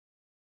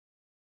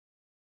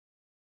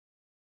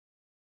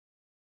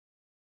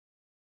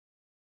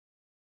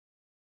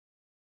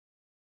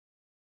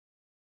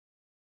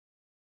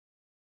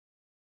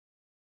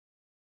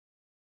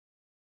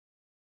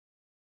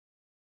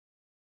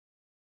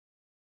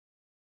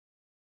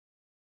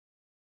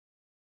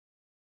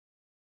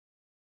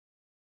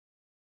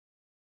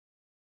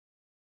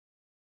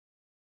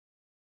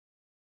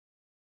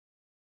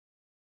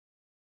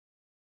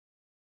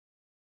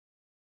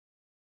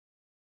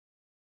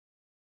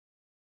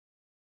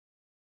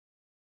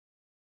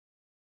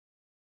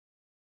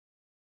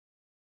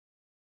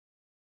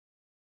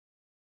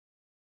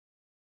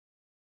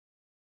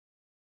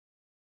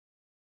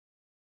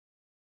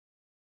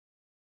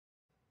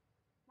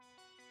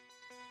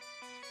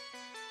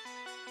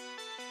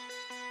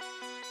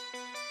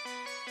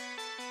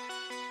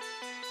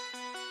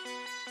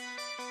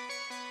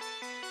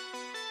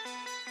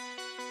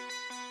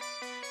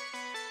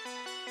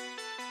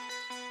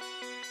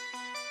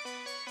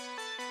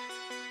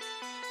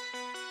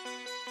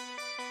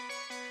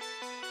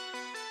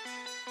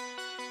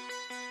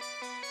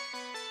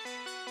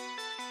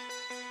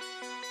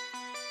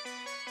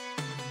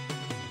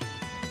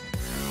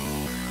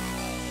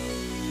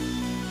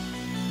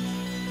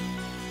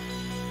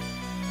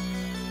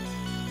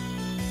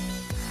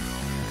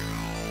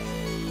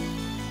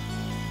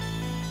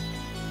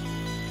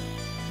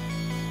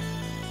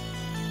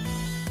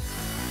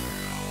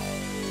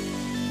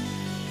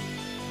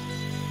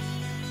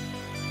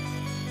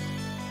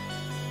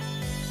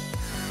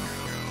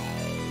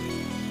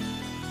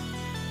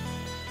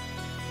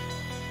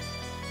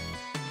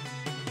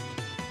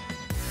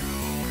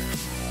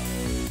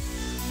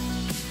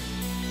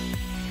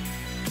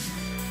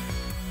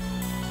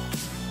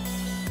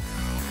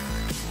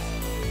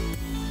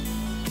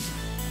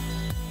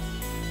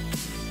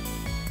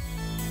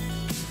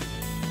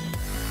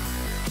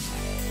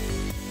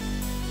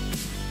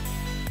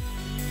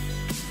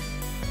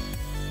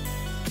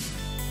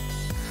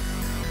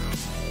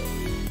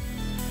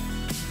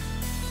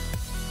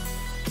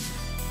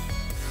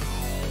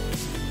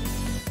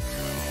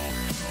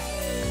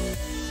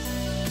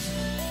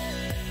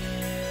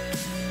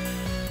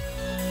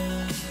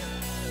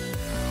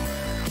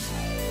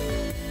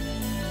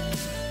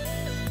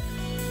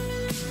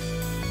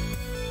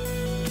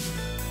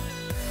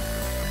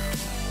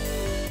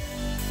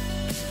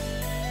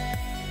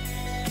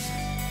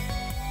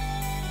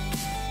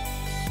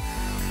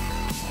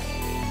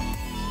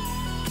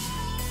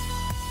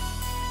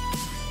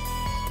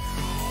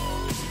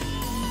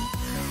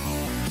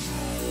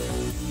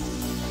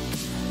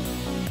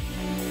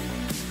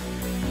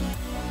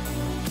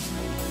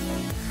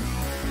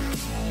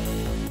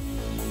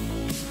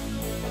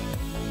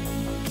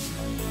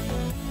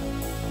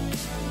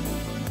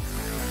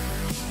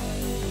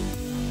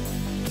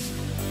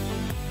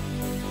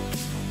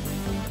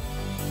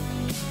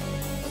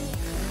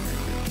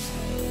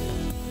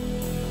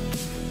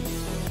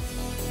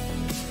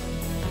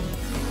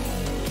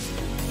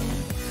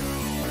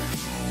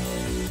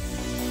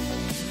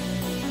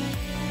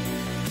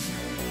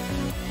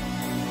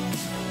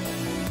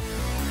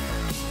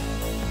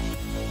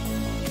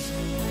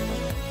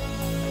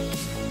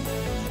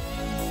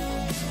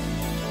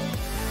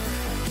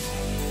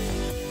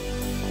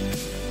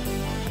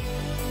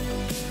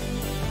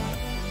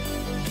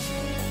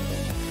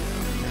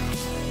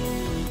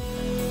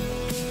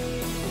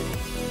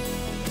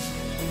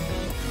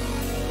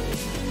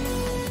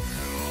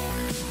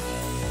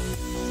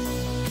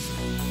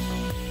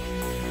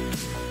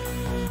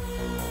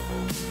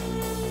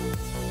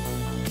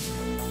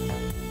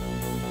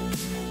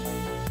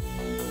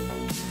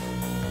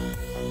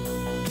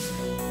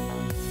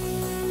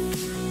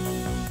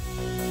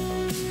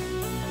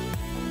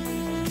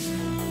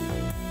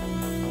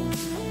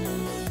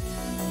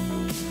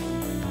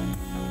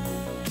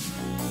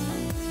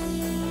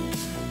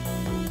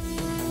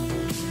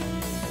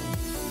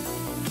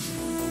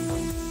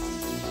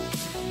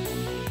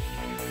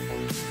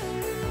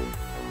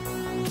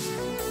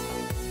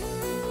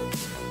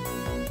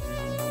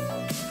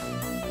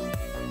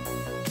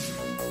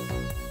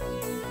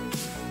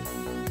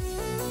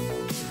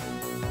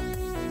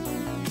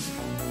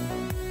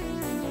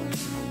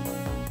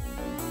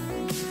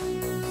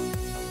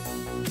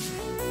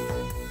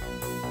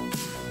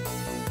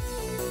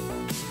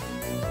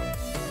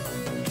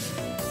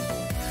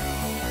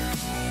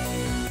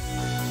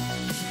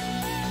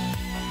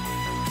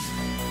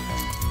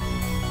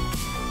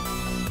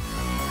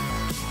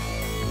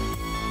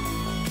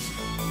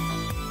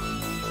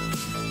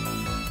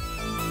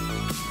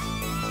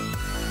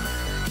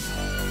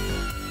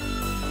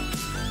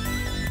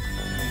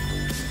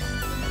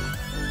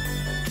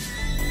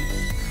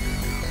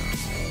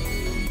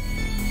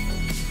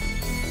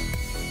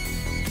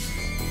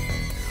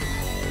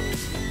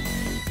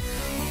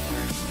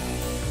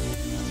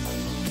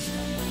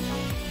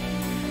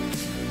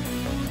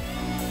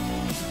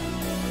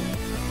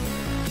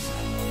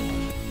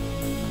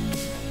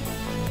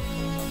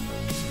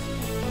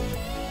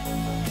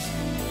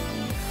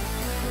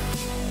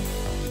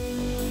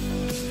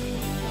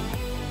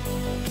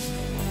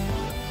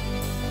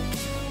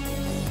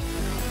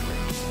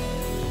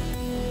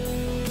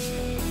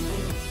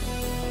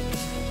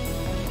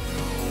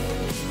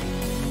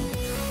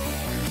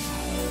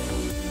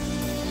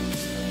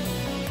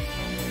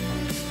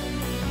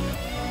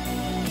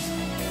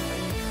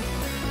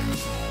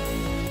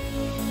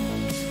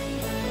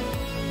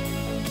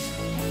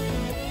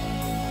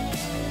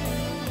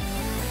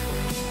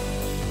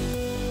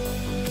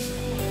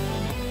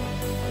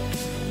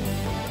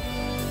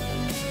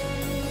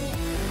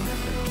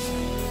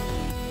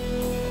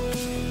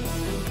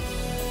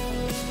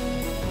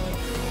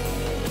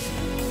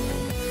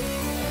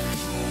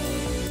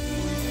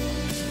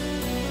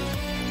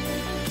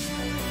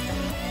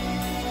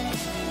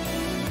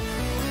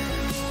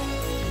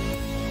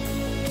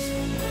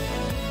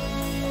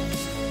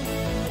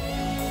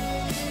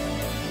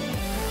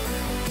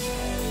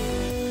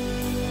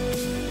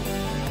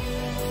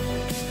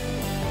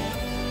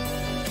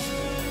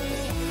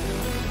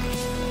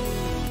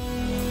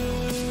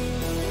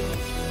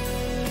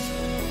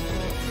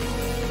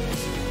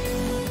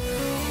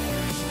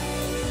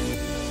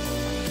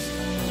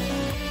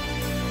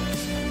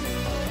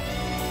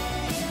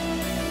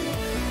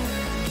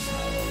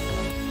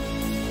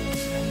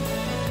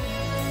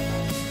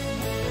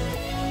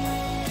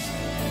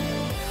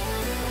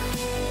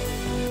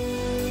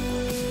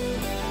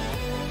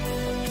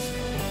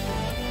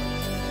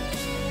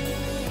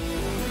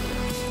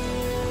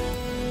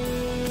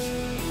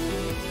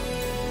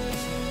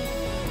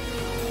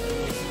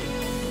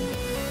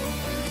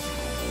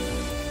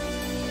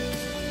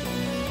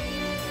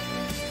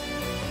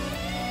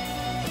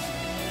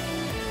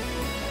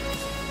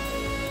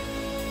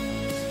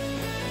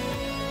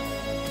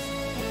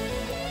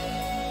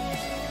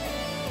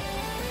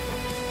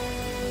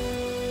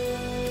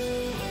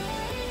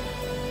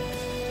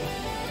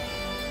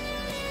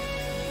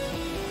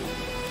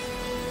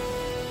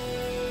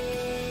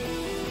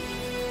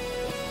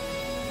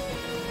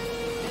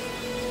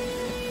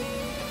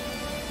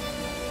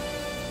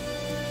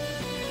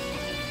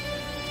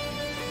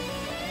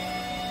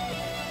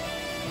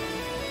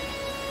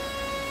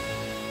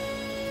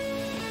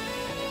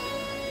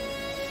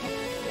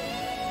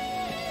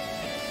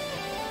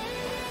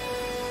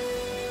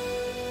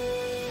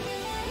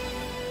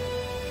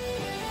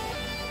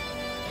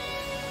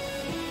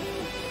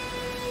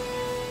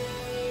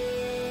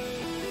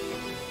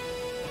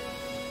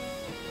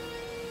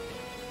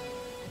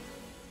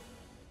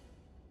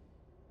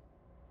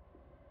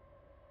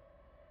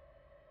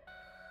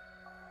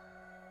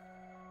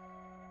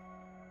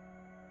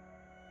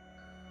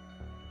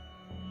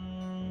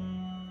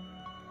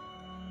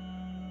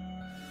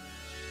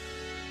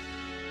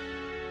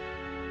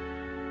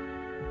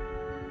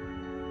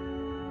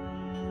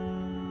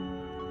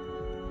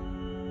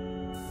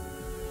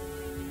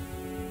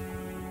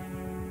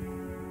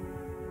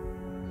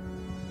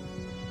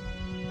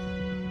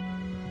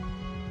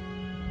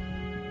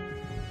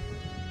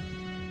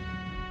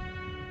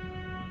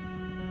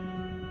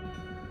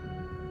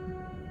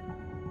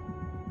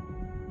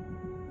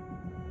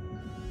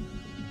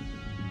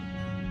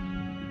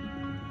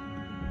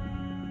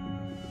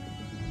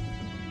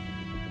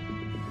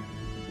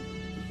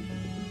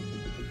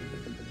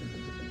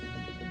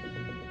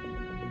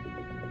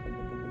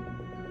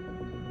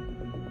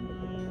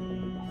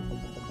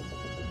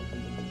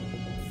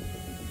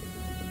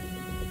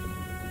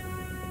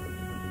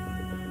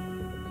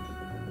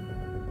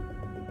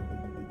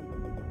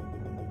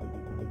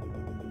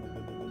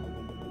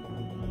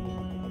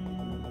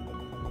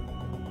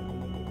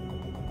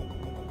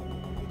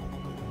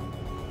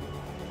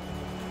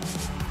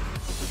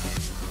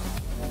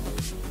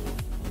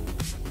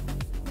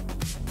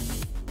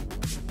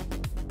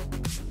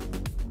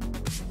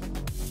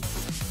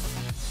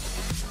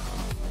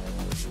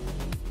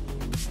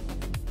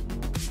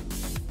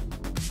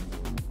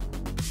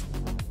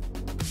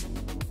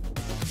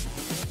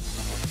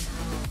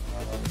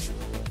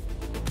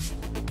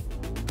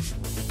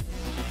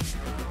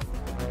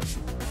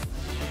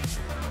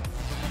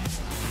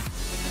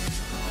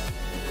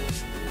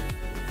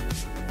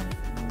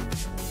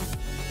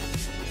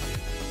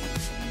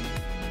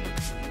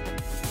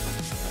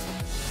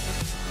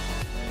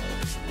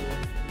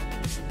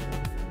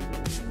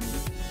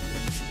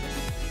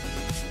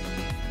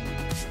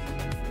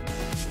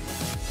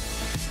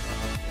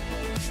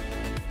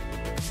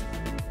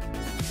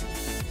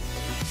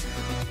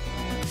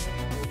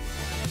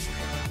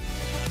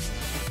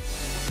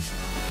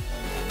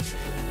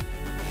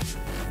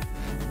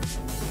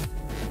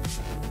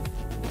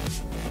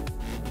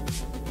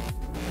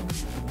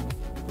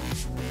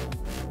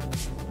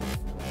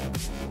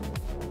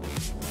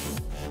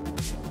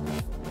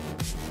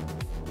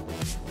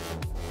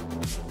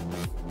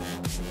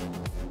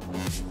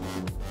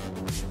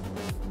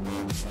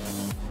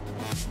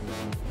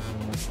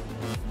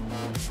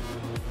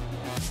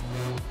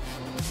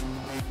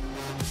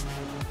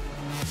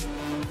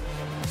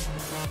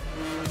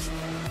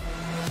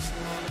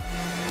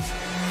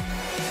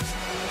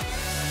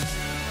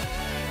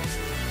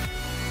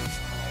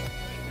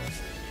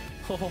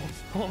Oh.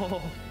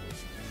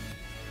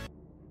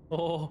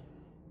 Oh.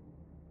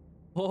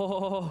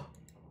 Oh.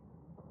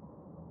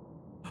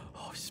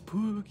 Oh,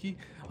 spooky.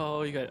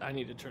 Oh, you got. I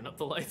need to turn up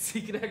the lights so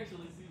you can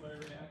actually see my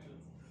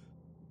reactions.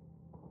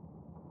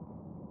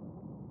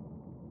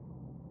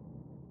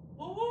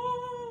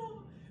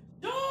 Oh,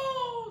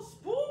 yo,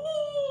 spooky.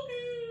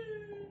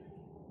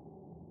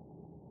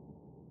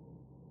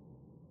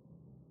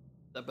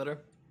 Is that better?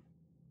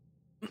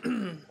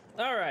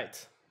 All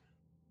right.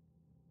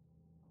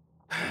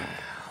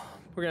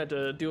 We're gonna have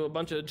to do a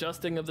bunch of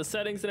adjusting of the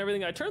settings and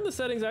everything. I turned the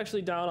settings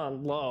actually down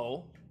on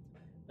low,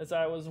 as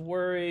I was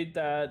worried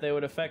that they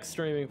would affect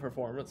streaming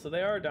performance. So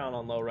they are down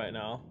on low right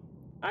now.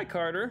 Hi,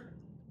 Carter,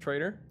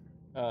 trader.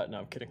 No,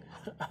 I'm kidding.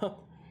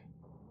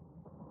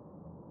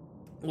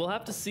 We'll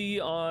have to see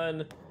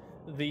on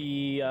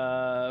the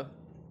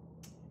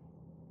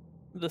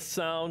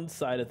sound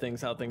side of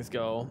things how things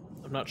go.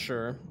 I'm not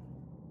sure.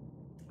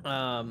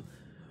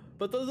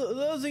 But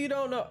those of you who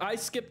don't know, I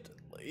skipped.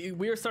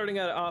 We are starting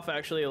it off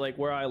actually like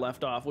where I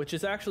left off, which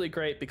is actually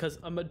great because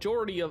a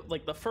majority of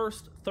like the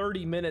first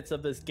 30 minutes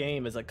of this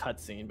game is a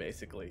cutscene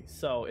basically.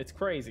 So it's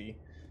crazy.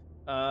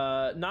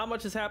 Not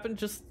much has happened.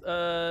 Just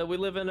we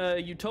live in a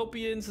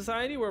utopian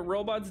society where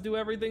robots do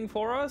everything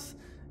for us,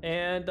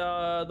 and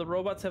the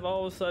robots have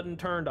all of a sudden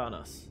turned on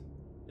us.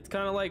 It's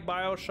kind of like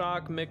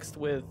BioShock mixed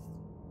with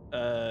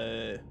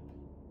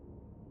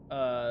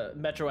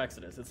Metro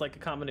Exodus. It's like a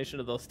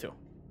combination of those two.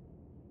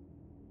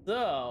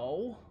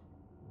 So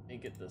let me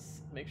get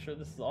this, make sure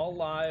this is all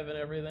live and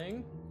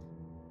everything.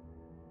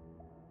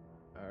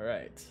 All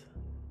right.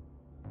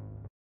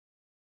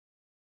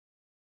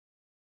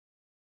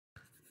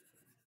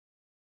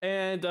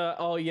 And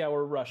oh yeah,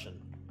 we're Russian.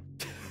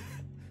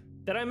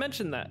 Did I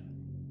mention that?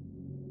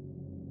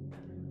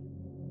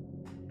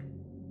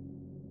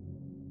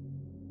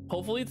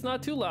 Hopefully it's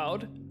not too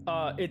loud.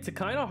 It's a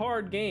kind of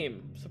hard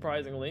game,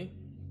 surprisingly.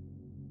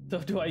 So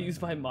do I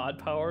use my mod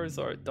powers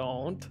or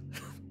don't?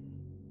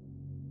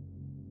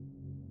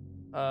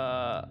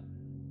 I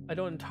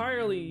don't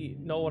entirely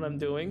know what I'm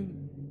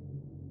doing,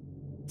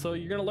 so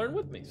you're gonna learn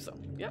with me. So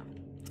yeah,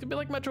 it's gonna be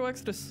like Metro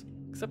Exodus,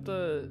 except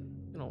you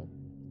know,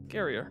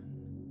 scarier.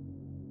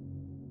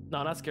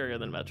 No, not scarier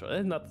than Metro.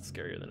 It's not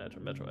scarier than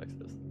Metro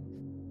Exodus.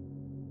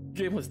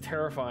 Game was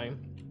terrifying.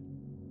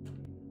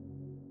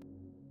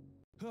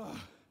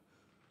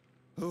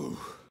 Ooh.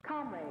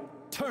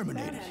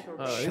 Terminated.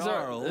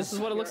 This is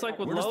what it looks like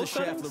with low Where does the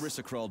shaft settings?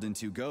 Larissa crawled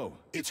into go?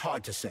 It's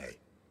hard to say.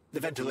 The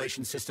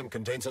ventilation system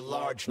contains a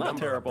large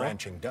number of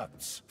branching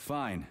ducts.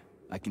 Fine.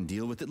 I can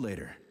deal with it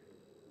later.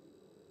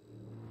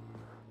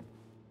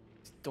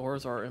 These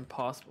doors are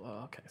impossible.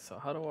 Oh, okay, so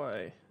how do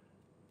I...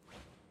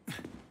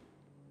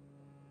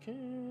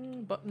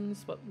 Okay,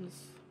 buttons.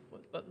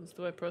 What buttons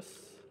do I press?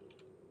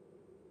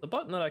 The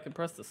button that I can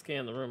press to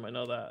scan the room, I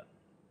know that.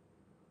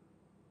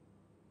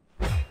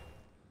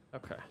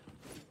 Okay.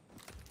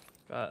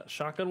 Got a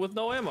shotgun with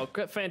no ammo.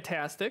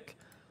 Fantastic.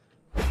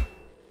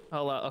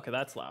 How loud? Okay,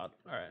 that's loud.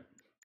 All right.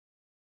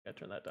 Gotta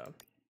turn that down.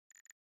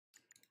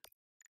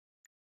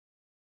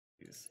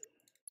 Jeez.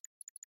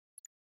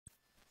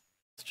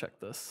 Let's check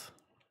this.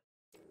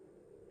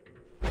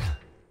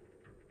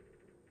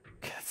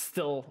 It's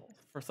still,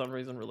 for some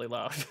reason, really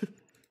loud.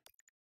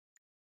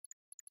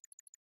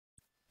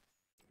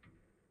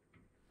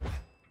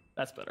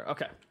 That's better.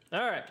 Okay.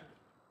 All right.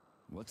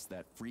 What's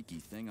that freaky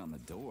thing on the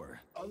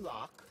door? A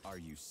lock. Are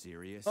you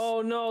serious?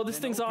 Oh no, this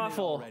Then thing's open it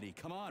awful. already.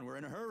 Come on, we're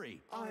in a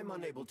hurry. I'm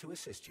unable to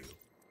assist you.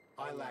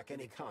 I lack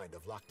any kind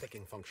of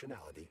lock-picking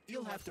functionality.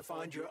 You'll have to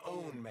find your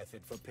own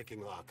method for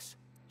picking locks.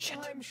 Shit.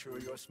 I'm sure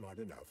you're smart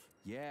enough.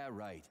 Yeah,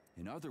 right.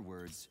 In other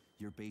words,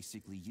 you're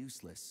basically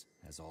useless,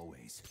 as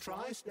always.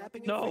 Try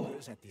snapping your No.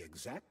 fingers at the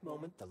exact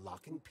moment the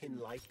locking pin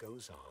light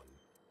goes on.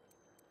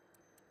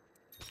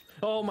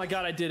 Oh my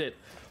god, I did it.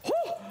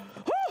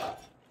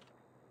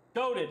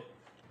 Goated.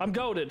 I'm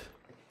goated.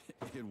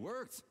 It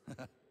worked.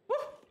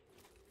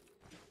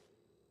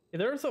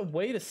 There's a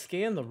way to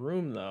scan the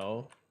room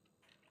though,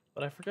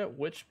 but I forget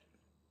which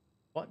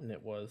button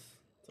it was.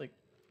 It's like,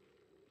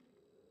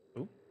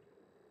 oop.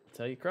 That's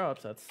how you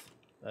crouch.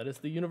 That is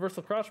the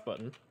universal crouch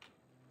button.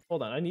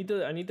 Hold on, I need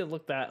to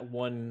look that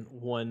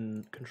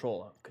one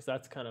control up because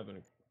that's kind of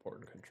an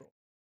important control.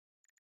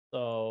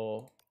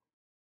 So,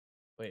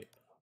 wait,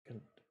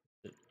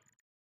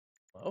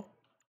 oh,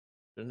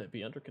 shouldn't it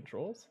be under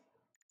controls?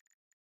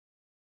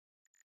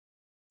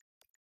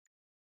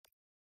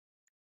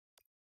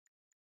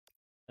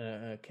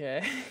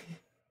 Okay.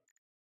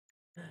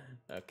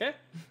 Okay.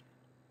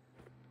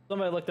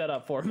 Somebody look that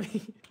up for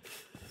me.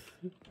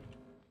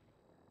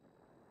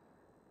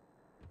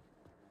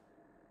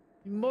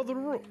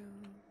 Mother.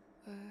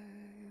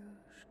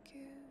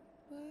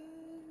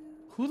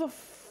 Who the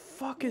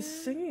fuck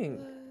is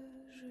singing?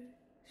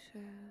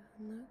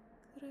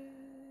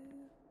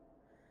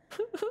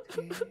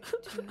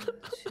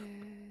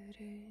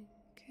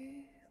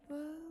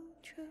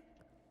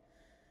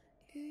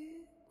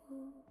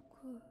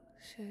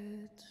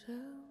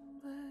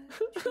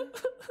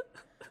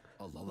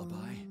 A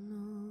lullaby?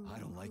 I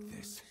don't like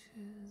this.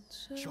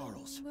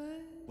 Charles,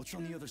 what's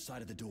on the other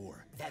side of the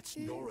door? That's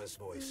Nora's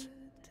voice.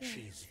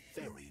 She's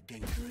very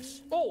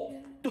dangerous.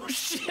 Oh, oh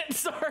shit,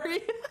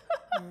 sorry.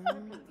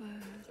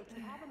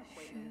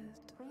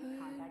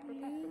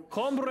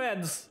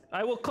 Comrades,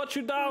 I will cut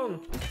you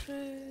down.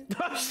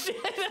 Oh shit.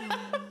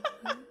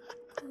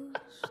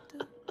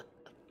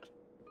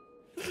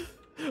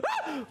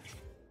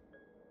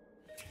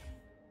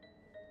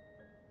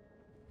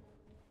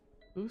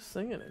 Who's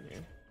singing in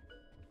here?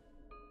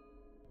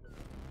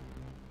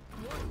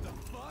 What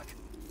the fuck?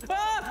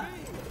 Ah!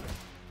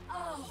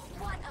 Oh,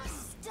 what a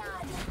stud!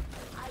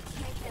 I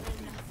can't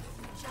get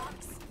enough.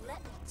 Jocks,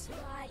 let me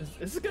try.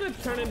 This is gonna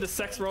turn into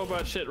sex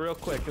robot shit real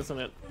quick, isn't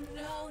it?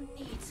 No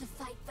need to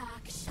fight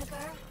back,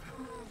 sugar.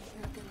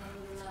 You're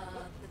gonna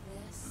love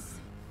this.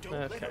 Don't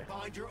let Okay. her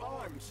bind your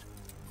arms.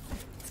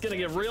 It's gonna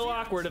get real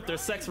awkward if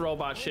there's sex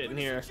robot shit in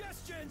here.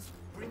 Suggestions.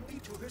 Bring me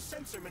to her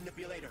sensor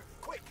manipulator.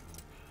 Quick.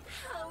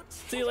 How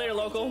See you later,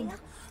 local. titillating.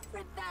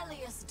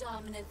 Rebellious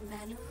dominant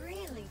men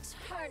really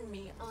turn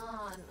me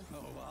on.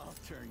 Oh, I'll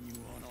turn you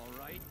on, all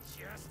right.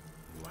 Just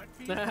let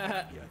me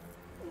you.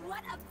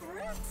 What a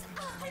brute!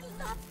 Oh, I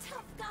love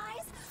tough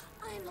guys.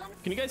 I'm on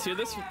Can you guys hear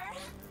this? fire.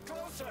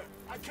 Closer.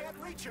 I can't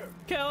reach her.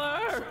 Kill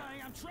her!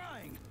 I'm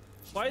trying.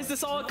 Why is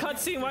this all a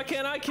cutscene? Why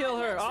can't I kill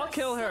her? I'll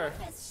kill her.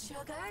 Surface,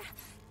 sugar.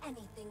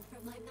 Anything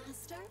for my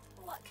master?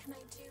 What can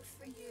I do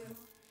for you?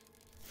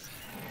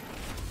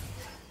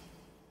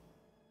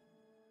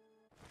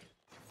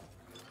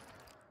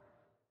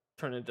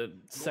 Turned into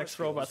sex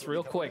More robots skills will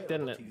real become quick,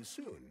 didn't available it? to you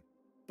soon,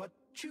 but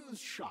choose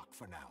shock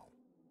for now.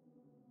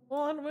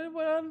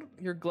 One,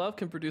 your glove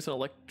can produce an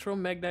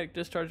electromagnetic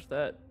discharge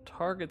that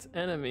targets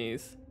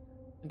enemies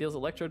and deals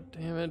electro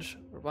damage.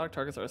 Robotic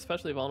targets are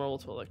especially vulnerable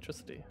to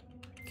electricity.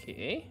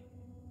 Okay.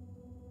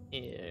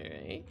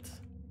 Alright.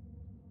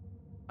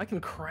 I can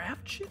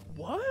craft shit?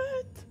 What?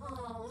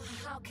 Oh,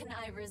 how can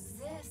I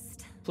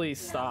resist?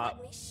 Please Now stop.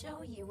 let me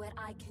show you what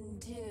I can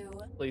do.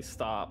 Please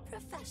stop.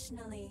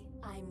 Professionally,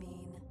 I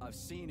mean. I've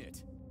seen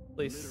it.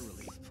 Please,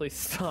 Literally. please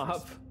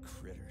stop.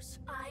 Critters.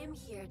 I am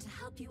here to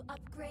help you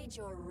upgrade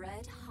your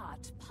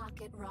red-hot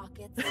pocket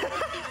rockets.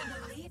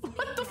 Believe me,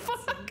 what the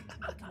fuck?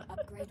 You can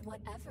upgrade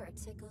whatever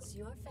tickles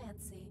your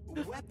fancy.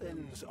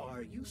 Weapons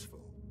are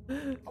useful.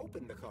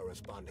 Open the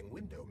corresponding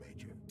window,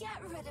 Major.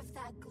 Get rid of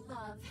that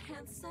glove,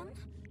 handsome.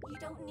 You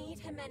don't need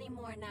him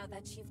anymore now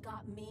that you've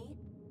got me.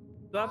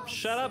 Stop,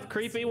 shut up,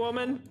 creepy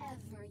woman.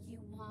 Whatever you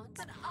want.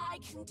 But I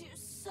can do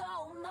so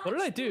much. What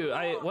did I do?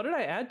 more. What did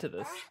I add to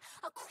this?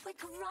 A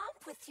quick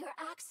romp with your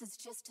axe is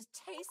just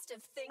a taste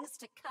of things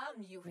to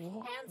come, you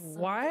handsome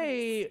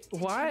Why? beast.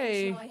 Did Why?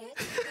 you enjoy it,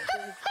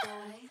 big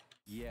boy?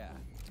 Yeah.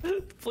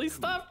 Please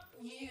stop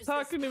Use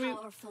talking to this me.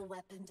 powerful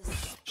weapon to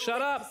Shut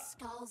split up.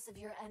 the skulls of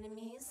your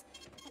enemies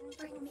and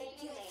bring me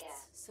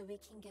gifts so we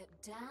can get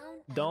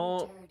down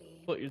Don't and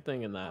dirty. put your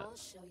thing in that. I'll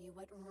show you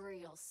what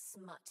real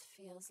smut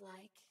feels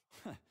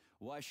like.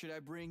 Why should I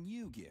bring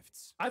you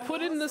gifts? I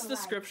put in this Also like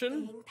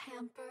description. being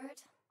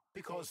pampered.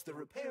 Because the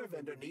repair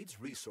vendor needs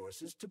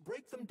resources to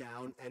break them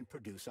down and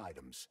produce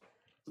items.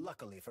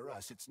 Luckily for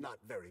us, it's not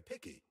very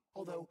picky,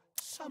 although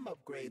some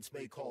upgrades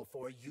may call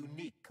for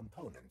unique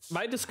components.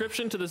 My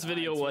description to this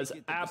video was Take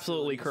it the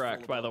absolutely facility's full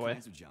correct, of by the all way.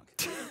 kinds of junk.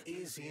 It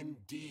is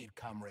indeed,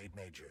 Comrade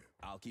Major.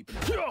 I'll keep it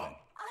open.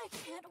 I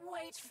can't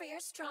wait for your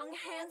strong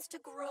hands to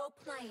grow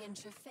play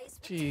interface.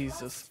 with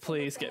Jesus, lustful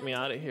please get me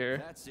out of here.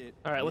 That's it.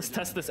 All right, let's We're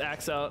test done. this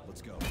axe out.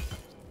 Let's go.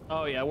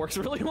 Oh yeah, it works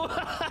really well.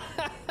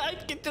 I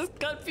can just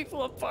cut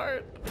people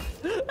apart.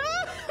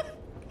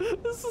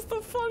 This is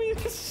the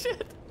funniest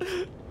shit.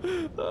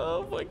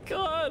 Oh my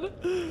god.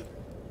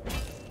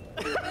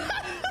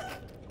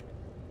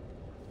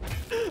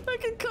 I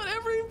can cut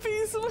every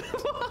piece of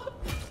him off.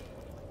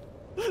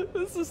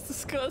 This is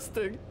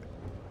disgusting.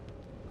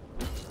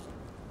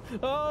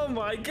 Oh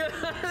my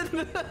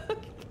god.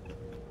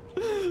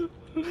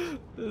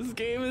 This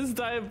game is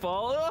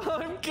diabolical. Oh,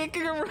 I'm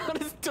kicking around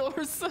his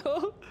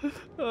torso.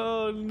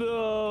 Oh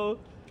no.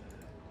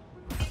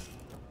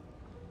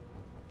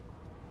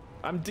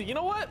 You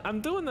know what? I'm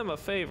doing them a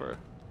favor.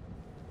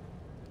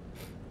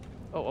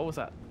 Oh, what was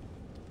that?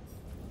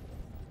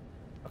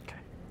 Okay.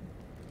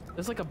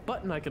 There's like a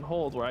button I can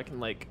hold where I can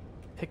like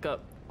pick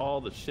up all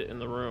the shit in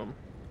the room.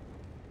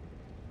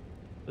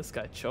 This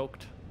guy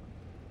choked.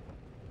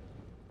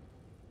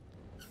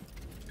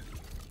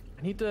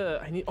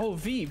 Oh,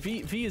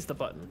 V is the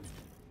button.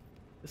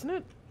 Isn't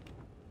it?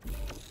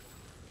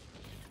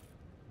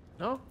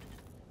 No?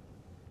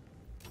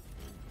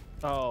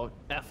 Oh,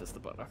 F is the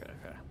button. Okay.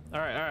 All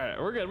right.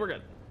 We're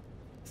good.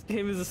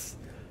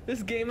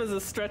 This game is a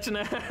stretch and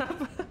a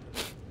half.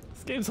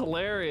 This game's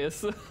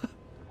hilarious.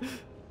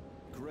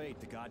 Great,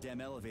 the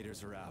goddamn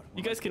elevators are out.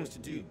 You What am I guys can.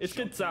 supposed to do? It's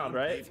good sound,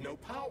 right? They've no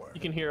power.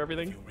 You can hear If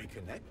everything. you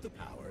reconnect the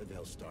power,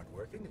 they'll start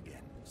working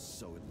again.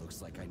 So it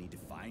looks like I need to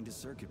find a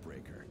circuit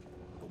breaker.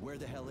 But where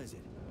the hell is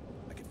it?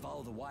 I can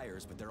follow the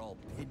wires, but they're all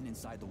hidden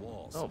inside the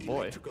walls. Oh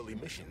boy. Electrical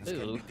emissions Ew.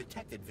 can be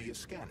detected via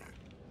scanner.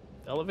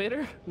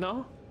 Elevator?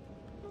 No.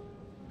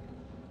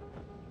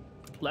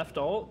 Left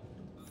alt?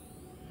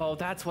 Oh,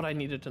 that's what I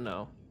needed to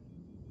know.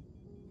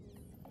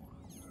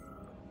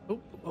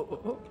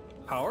 oh.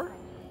 Power?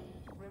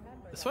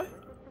 This way?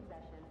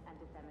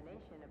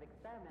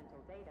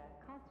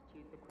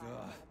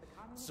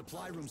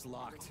 Supply room's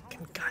locked.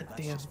 God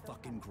That's damn. just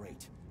fucking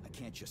great. I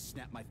can't just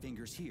snap my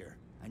fingers here.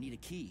 I need a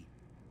key.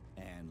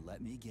 And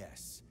let me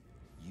guess,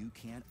 you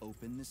can't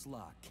open this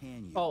lock,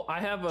 can you? Oh, I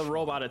have a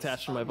robot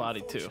attached to my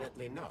body too.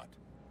 Unfortunately not.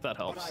 That But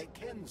helps. I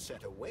can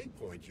set a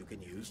waypoint you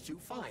can use to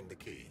find the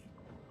key.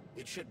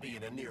 It should be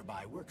in a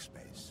nearby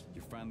workspace.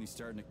 You're finally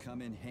starting to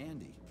come in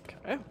handy.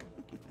 Okay.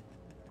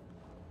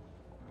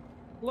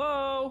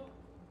 Hello?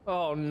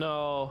 Oh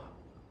no.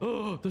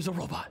 Oh, there's a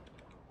robot.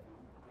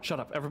 Shut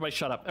up. Everybody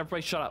shut up.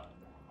 Everybody shut up.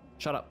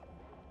 Shut up.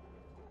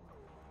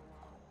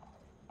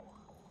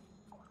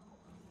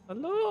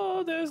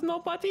 Hello, there's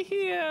nobody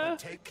here. But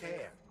take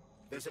care.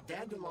 There's a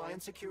dandelion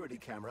security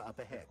camera up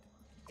ahead.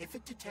 If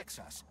it detects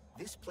us,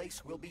 this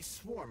place will be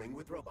swarming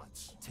with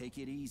robots. Take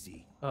it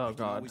easy. Oh, You can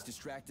God. always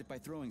distract it by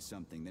throwing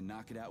something, then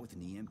knock it out with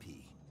an EMP.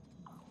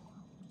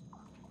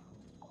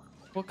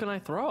 What can I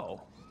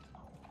throw?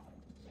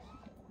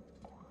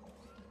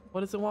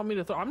 What does it want me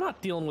to throw? I'm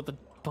not dealing with a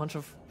bunch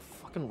of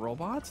fucking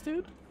robots,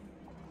 dude.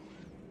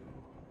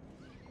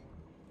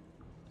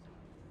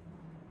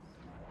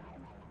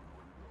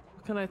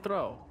 What can I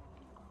throw?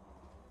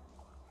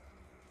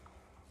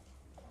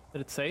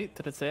 Did it say?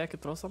 Did it say I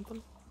could throw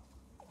something?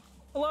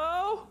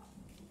 Hello?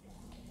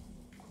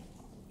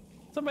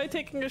 Somebody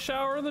taking a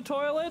shower in the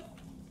toilet?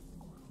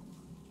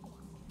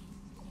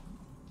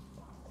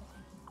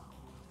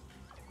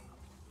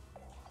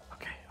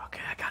 Okay,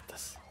 okay, I got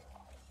this.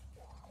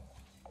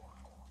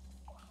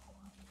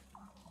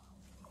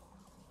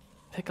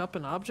 Pick up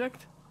an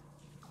object?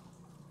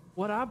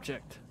 What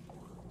object?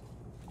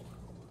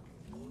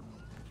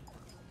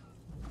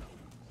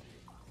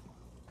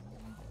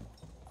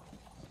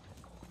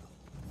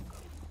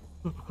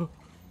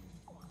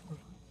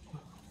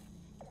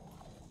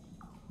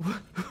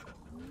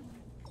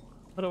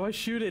 How do I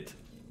shoot it?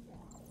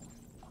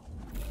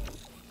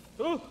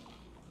 Oh!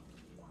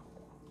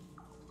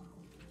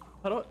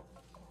 How do I?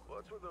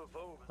 What's with the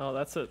phone? Oh,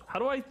 that's it. How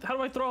do I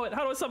throw it?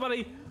 How do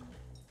somebody?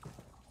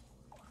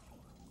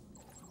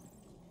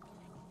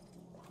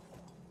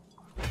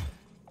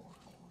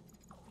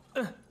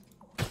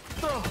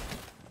 Throw.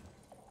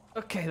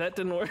 Okay, that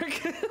didn't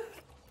work.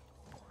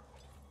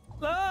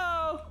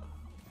 No.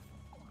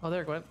 Oh,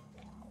 there it went.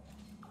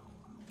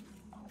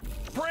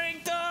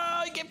 Pranked!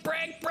 Oh, you get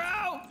pranked,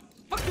 bro!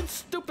 Fucking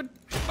stupid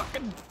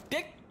fucking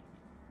dick!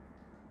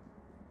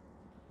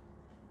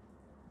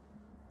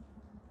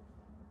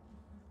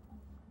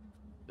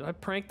 Did I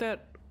prank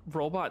that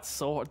robot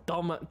so hard?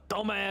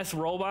 Dumbass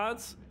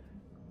robots?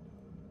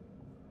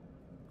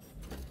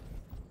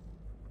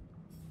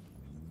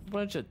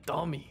 Bunch of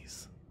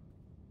dummies.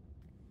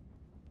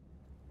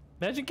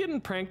 Imagine getting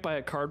pranked by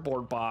a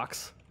cardboard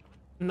box.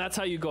 And that's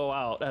how you go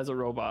out as a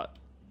robot.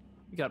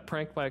 You got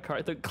pranked by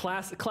a the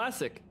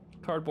classic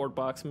cardboard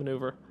box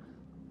maneuver.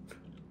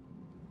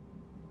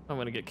 I'm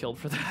gonna get killed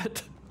for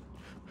that.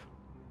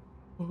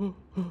 What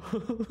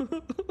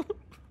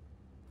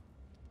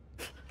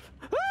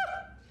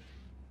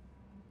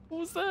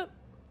was that?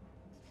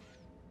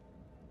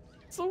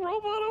 It's a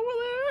robot over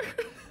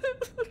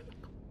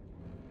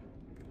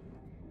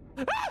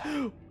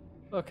there.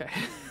 Okay.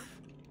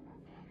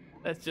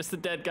 That's just a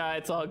dead guy,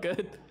 it's all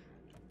good.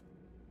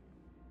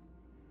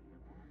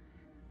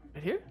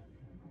 Right here?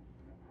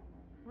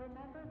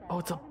 Oh,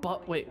 it's a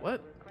butt. Wait,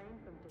 what?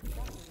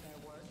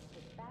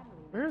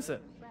 Where is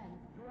it?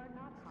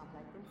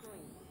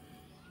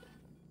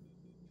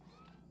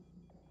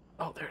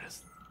 Oh, there it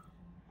is.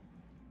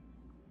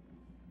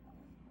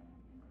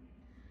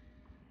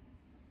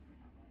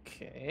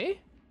 Okay.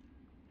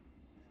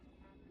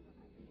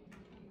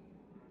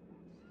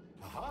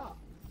 Aha!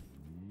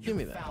 Give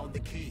me You that. found the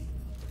key.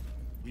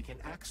 We can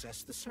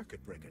access the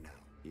circuit breaker now.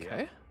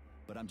 Okay.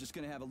 But I'm just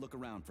gonna have a look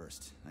around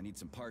first. I need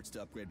some parts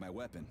to upgrade my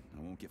weapon.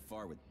 I won't get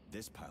far with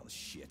this pile of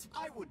shit.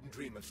 I wouldn't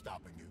dream of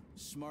stopping you.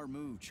 Smart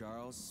move,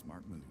 Charles.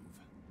 Smart move.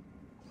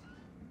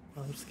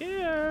 I'm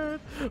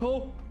scared.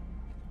 Oh.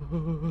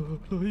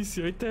 He's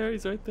right there.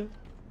 He's right there.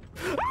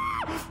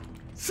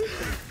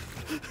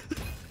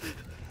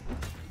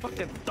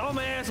 Fucking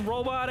dumbass,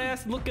 robot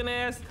ass, looking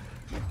ass.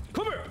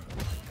 Come here.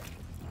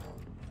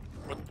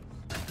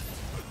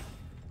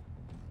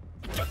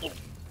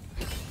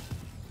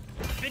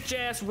 Bitch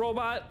ass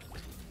robot.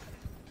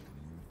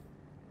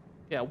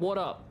 Yeah, what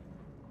up?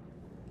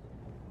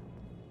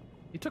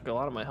 He took a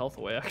lot of my health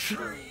away,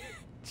 actually.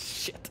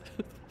 Shit.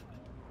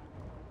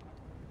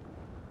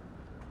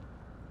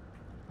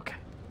 Okay.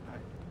 All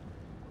right.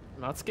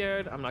 I'm not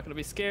scared. I'm not gonna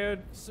be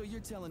scared. So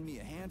you're telling me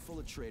a handful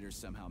of traitors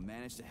somehow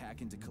managed to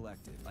hack into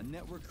Collective, a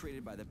network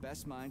created by the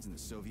best minds in the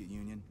Soviet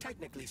Union?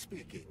 Technically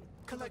speaking,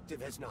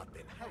 Collective has not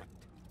been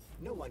hacked.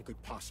 no one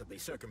could possibly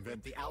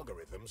circumvent the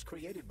algorithms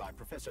created by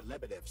Professor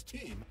Lebedev's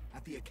team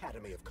at the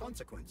Academy of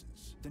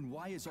Consequences. Then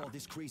why is all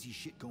this crazy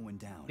shit going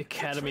down?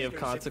 Academy of The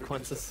traitors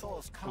Consequences. introduced a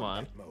false Come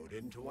on. combat mode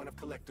into one of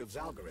Collective's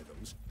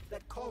algorithms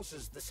that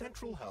causes the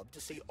central hub to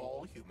see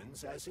all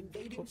humans as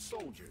invading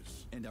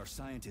soldiers. And our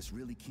scientists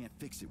really can't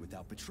fix it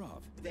without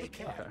Petrov. They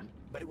can,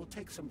 but it will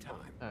take some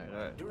time.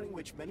 Alright. During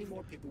which many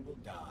more people will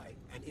die,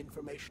 and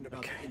information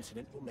about the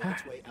incident will make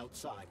its way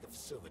outside the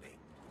facility.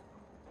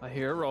 I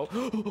hear a rope.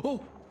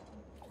 Oh!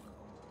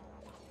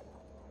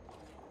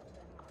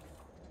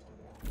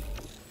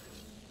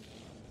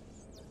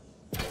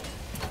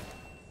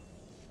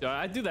 Yeah,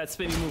 I do that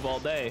spinny move all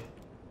day.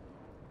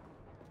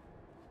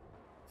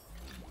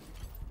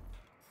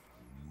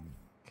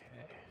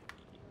 Okay.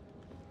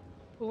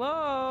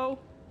 Hello?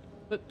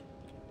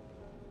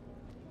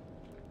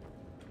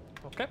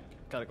 Okay,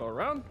 gotta go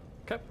around.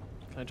 Okay,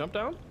 can I jump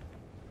down?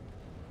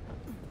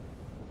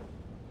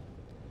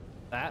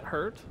 That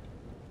hurt.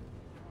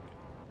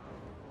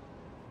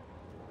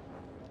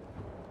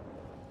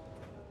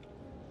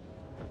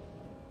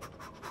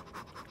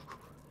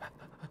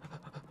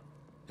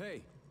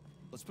 Hey,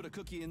 let's put a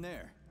cookie in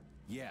there.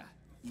 Yeah,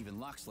 even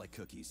locks like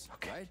cookies,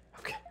 right?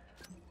 Okay.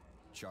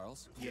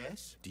 Charles,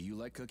 Yes? do you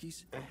like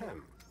cookies?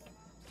 Ahem.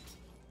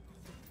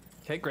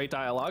 Okay, great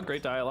dialogue,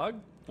 great dialogue.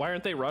 Why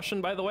aren't they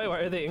Russian, by the way? Why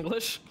are they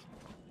English?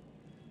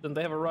 Didn't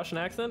they have a Russian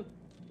accent?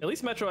 At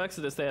least Metro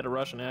Exodus, they had a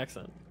Russian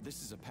accent.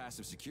 This is a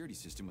passive security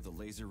system with a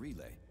laser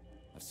relay.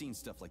 I've seen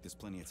stuff like this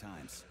plenty of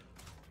times.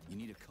 You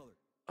need a color.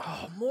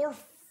 Oh, more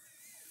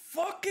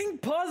fucking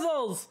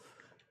puzzles!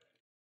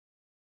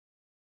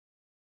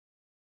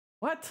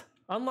 What?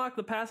 Unlock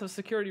the passive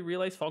security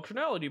relay's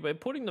functionality by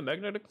putting the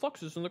magnetic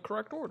fluxes in the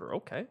correct order.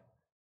 Okay.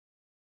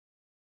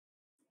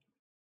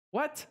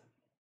 What?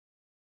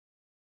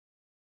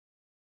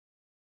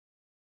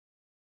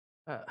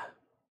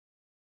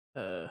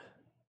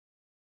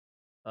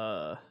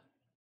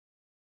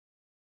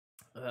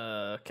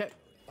 Okay.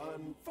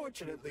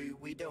 Unfortunately,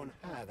 we don't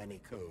have any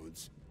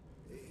codes.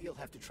 You'll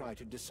have to try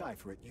to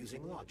decipher it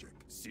using logic.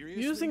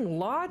 Seriously? Using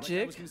Like I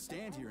logic? was gonna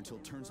stand here until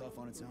it turns off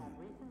on its own.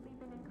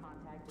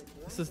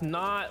 This is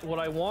not what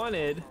I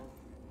wanted.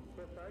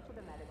 Refer to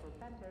the medical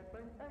center for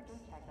an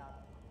urgent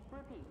checkup.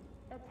 Repeat,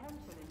 attention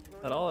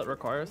Is that all it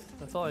requires?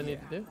 That's all I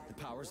need to do? The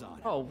power's on.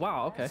 Oh,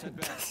 wow, okay. Sit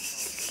back.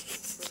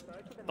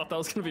 Thought that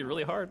was gonna be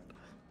really hard.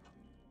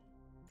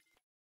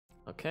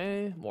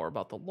 Okay, more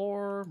about the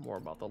lore, more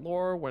about the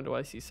lore. When do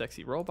I see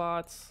sexy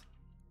robots?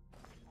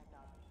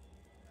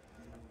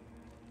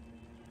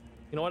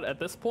 You know what, at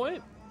this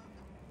point?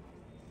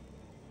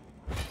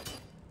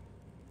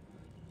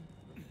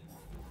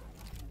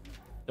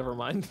 Never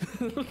mind.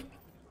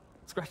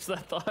 Scratch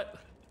that thought.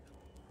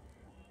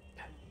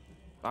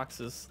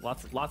 Boxes,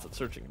 lots of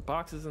searching in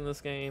boxes in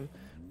this game.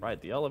 Ride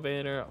the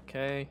elevator,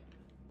 okay.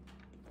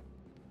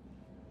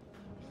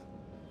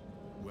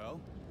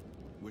 Well,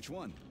 which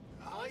one?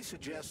 I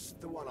suggest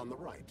the one on the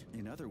right.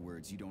 In other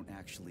words, you don't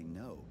actually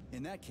know.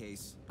 In that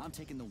case, I'm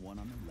taking the one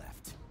on the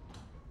left.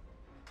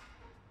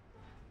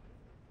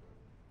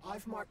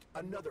 I've marked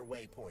another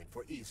waypoint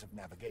for ease of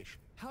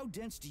navigation. How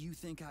dense do you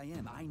think I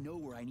am? I know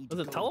where I need There's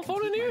to a go to telephone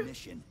in complete my here?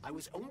 mission. I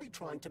was only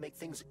trying to make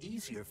things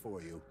easier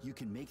for you. You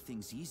can make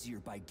things easier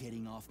by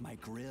getting off my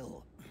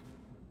grill.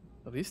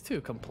 Well, these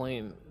two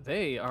complain.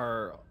 They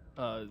are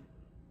a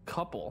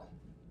couple.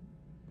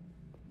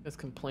 Guys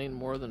complain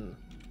more than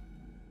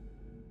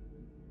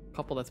a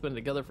couple that's been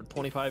together for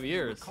 25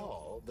 years.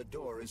 Recall, the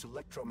door is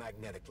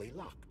electromagnetically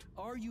locked.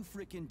 Are you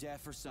freaking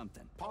deaf or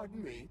something?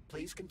 Pardon me,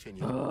 please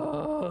continue.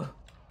 Oh.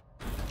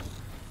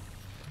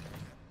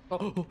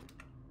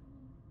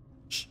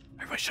 Shh,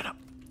 everybody shut up.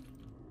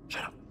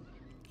 Shut up.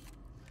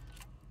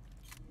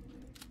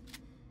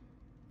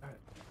 All right,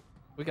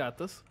 we got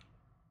this.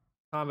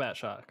 Combat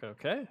shock,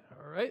 okay,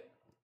 all right.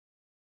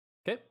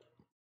 Okay,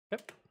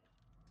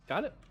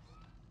 got it.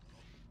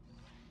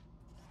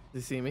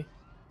 Does he see me?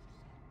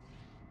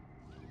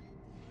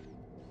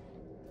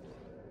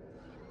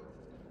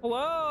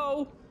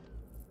 Hello?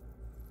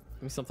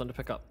 Give me something to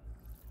pick up.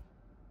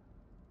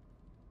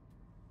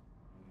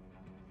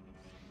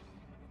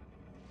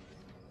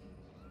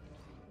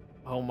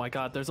 Oh my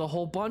god, there's a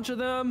whole bunch of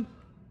them.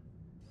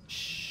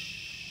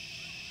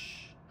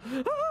 Shh.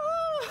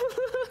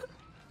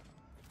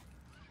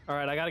 All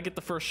right, I gotta get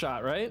the first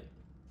shot, right?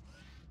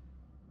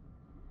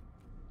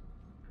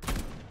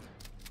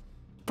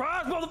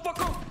 Surprise,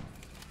 motherfucker!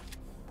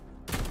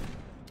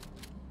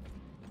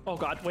 Oh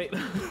god, wait.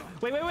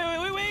 wait,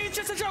 it's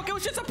just a joke, it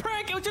was just a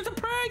prank, put me down,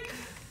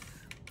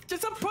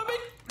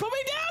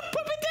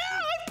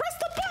 I pressed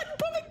the button,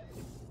 put me.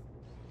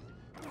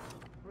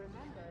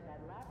 Remember that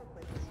lab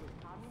equipment is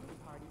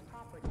Communist Party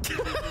property.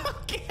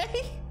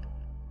 Okay.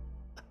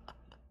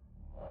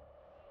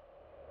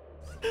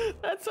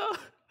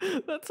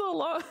 That's a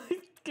lot.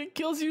 It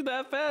kills you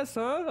that fast,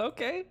 huh?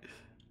 Okay.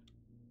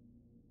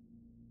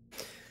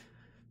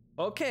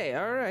 Okay,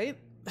 all right.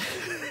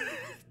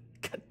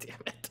 God damn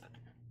it.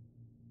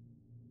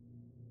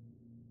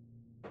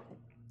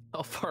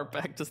 How far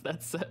back does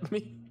that set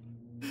me?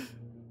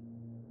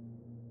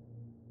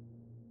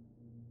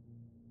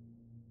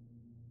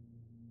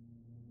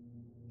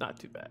 not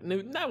too bad. No,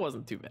 that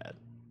wasn't too bad,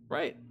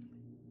 right?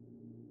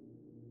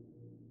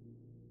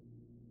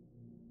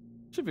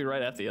 Should be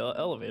right at the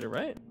elevator,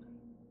 right?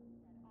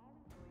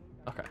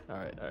 Okay, all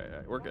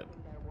right, we're good.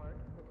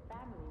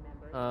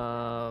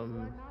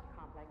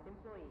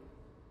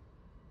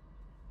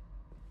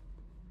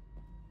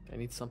 I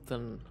need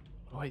something.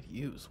 What do I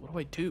use? What do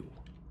I do?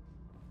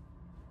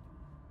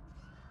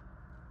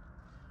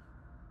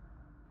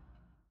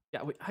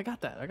 Yeah, wait, I got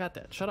that. I got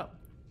that. Shut up.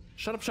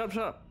 Shut up, shut up,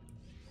 shut up.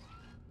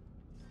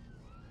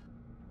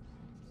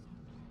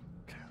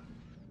 Okay.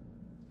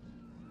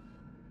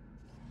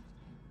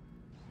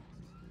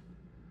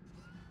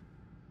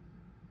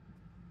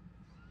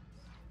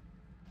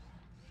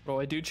 What do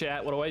I do,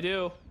 chat? What do I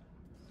do?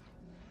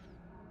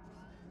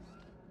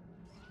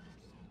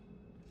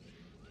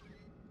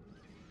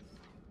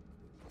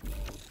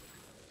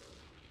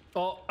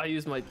 Oh, I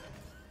used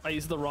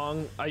the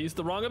wrong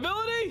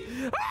ability!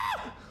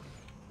 Ah!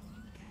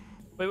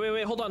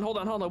 Wait, hold on.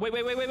 Wait,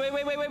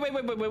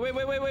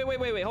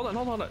 hold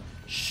on.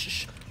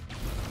 Shh.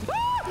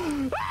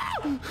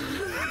 Ah!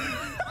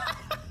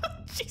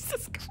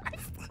 Jesus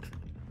Christ.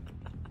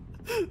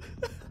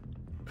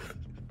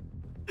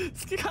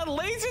 He's got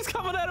lasers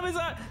coming out of his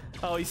eye.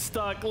 Oh, he's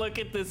stuck. Look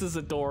at this, is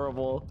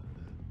adorable.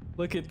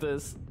 Look at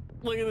this.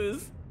 Look at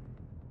this.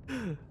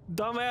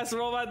 Dumbass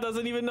robot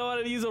doesn't even know how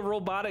to use a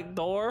robotic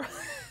door.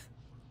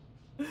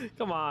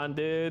 Come on,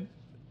 dude.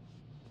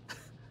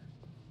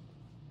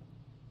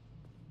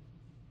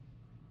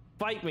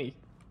 Fight me.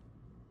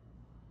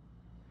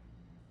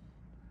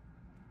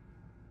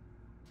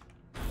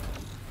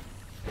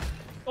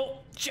 Oh,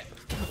 shit.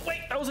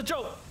 Wait, that was a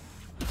joke.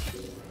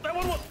 That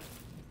one was...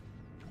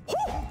 Woo!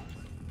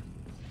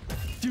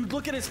 Dude,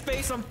 look at his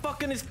face. I'm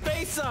fucking his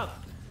face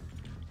up.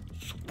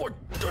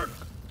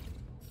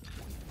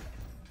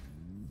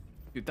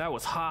 Dude, that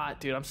was hot,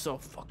 dude. I'm so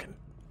fucking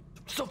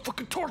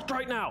torqued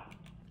right now.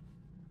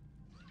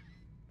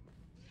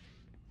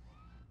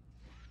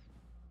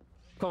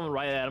 Coming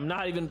right at him,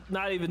 not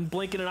even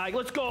blinking an eye.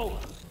 Let's go.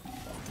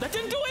 That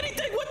didn't do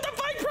anything. What the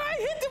Viper? I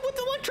hit it with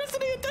the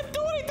electricity. It didn't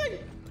do anything.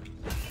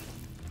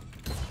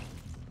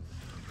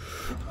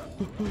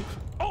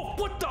 Oh,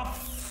 what the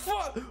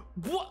fuck?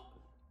 What?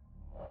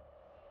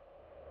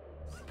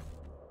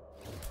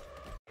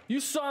 You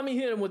saw me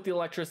hit him with the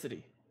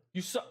electricity.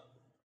 You saw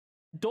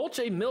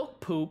Dolce milk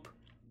poop.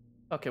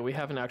 Okay, we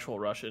have an actual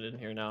Russian in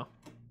here now.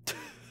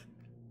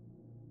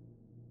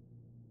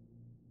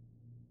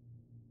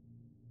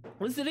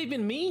 What does it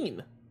even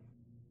mean?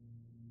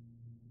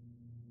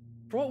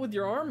 Throw it with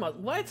your arm?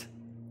 What?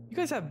 You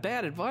guys have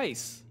bad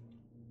advice.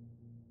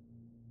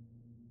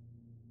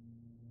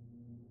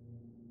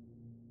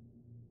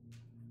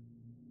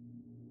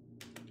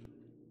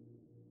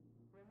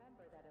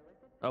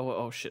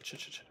 Oh shit. Okay.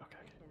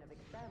 Of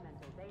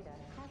experimental data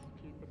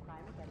constitutes a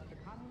crime against the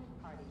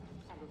Communist Party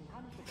and is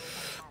punishable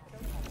by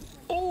capital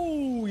punishment.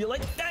 Oh, you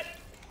like that?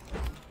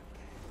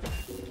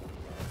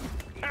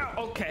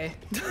 Ow, okay.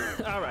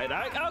 All right.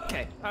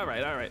 Okay. All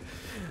right.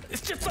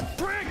 It's just a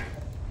prank.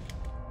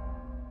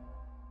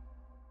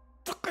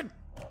 Fucking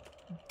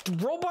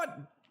robot,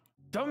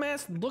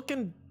 dumbass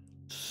looking,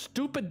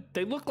 stupid.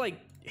 They look like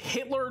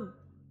Hitler.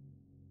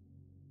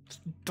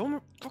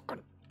 Don't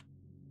fucking.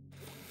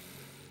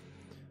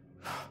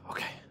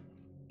 Okay.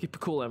 Keep it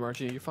cool,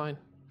 MRG. You're fine.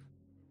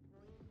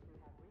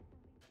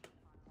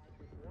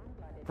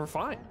 We're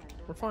fine.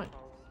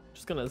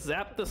 Just gonna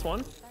zap this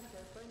one.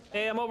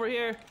 Hey, I'm over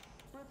here.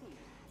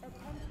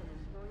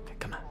 Okay,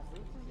 come on.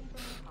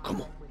 Come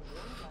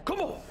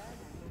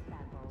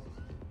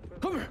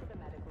here.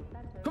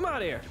 Come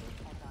out of here.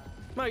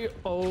 Come out here.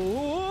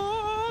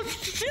 Oh,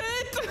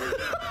 shit.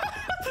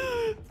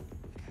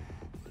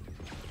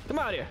 Come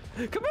out here.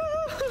 Come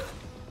on.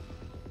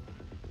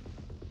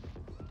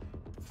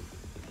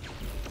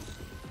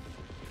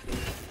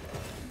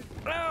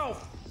 Ow,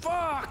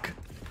 fuck.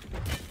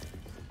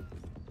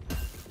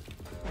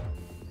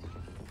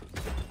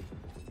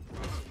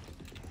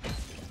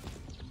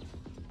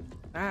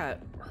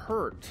 That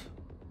hurt.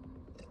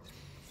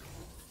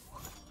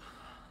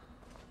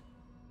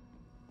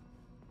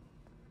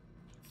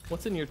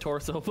 What's in your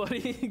torso,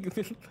 buddy?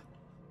 Can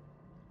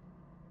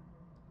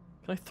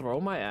I throw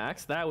my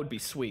axe? That would be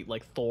sweet,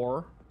 like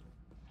Thor.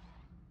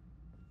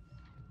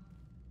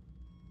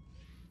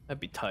 That'd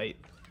be tight.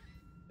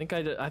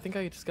 I think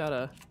I just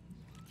gotta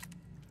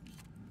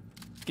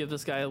give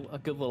this guy a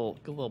good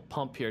little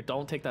pump here.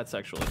 Don't take that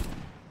sexually.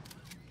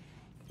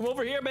 Come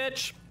over here,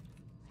 bitch.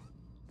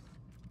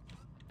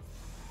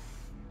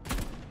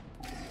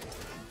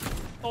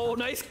 Oh,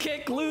 nice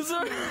kick, loser.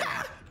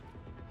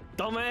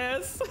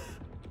 Dumbass.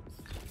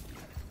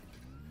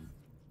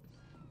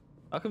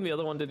 How come the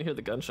other one didn't hear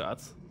the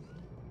gunshots?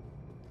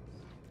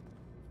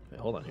 Wait,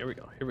 hold on, here we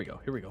go.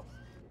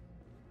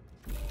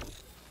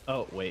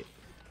 Oh, wait.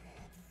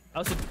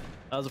 That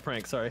was a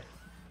prank, sorry.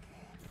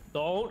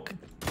 Don't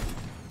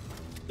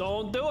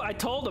do it. I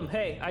told him,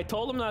 hey, I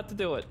told him not to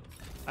do it.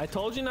 I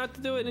told you not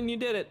to do it and you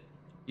did it.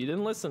 You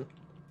didn't listen.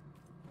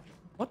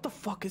 What the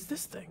fuck is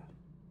this thing?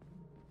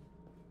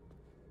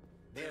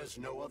 There's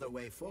no other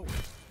way forward.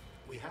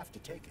 We have to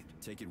take it.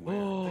 Take it where?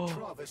 The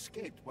Trov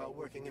escaped while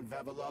working in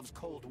Vavilov's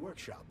cold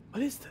workshop.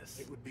 What is this?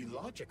 It would be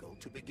logical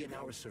to begin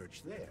our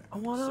search there. I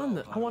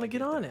want to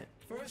get on it.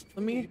 First, Let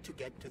we me- need to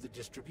get to the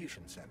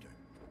distribution center.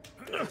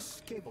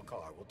 This cable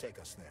car will take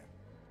us there.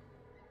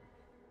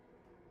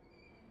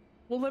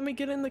 Well, let me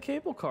get in the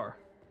cable car.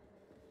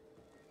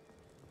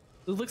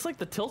 It looks like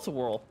the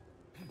tilt-a-whirl.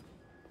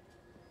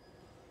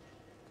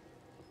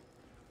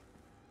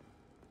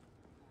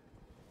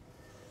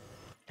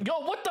 Yo,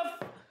 what the?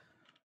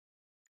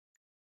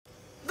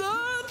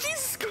 Oh,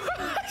 Jesus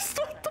Christ!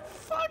 What the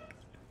fuck?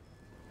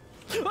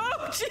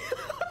 Oh, gee-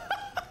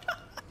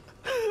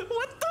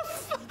 what the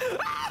fuck?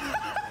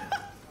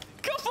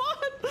 Come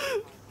on!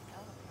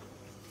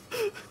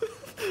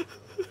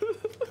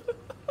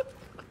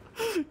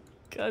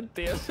 God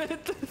damn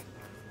it!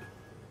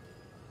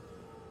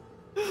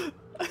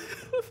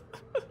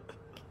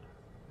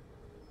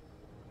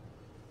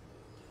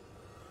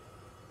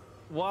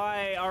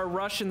 Why are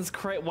Russians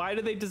why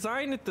do they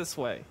design it this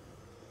way?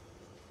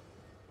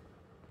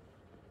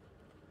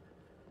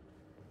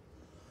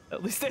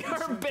 At least they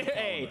are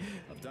Hey,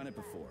 I've done it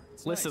before.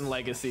 It's listen, nice.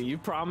 Legacy, you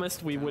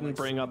promised we wouldn't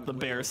bring up the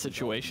bear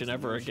situation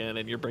ever again,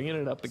 and you're bringing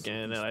it up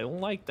again, and I don't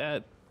like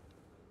that.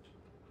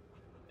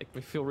 Make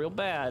me feel real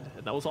bad,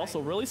 and that was also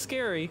really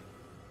scary.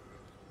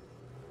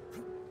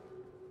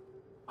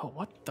 Oh,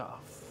 what the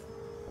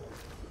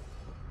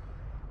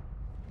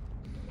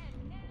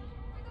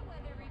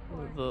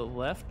The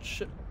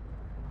left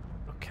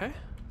okay.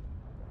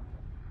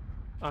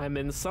 I'm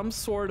in some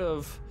sort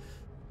of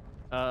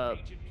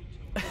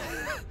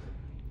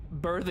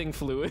birthing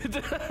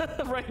fluid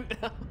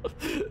right now.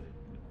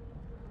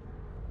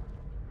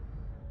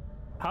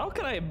 How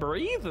can I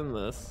breathe in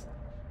this?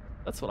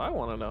 That's what I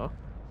want to know.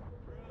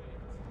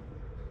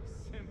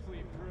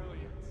 Simply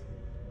brilliant.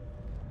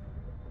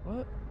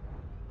 What?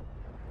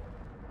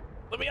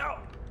 Let me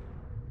out!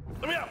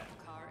 Let me out!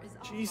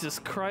 Jesus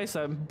Christ,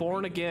 I'm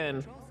born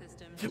again.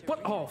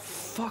 What? Oh,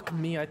 fuck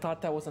me. I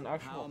thought that was an How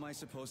actual. am I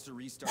supposed to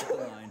restart the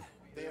line?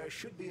 There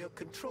should be a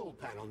control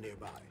panel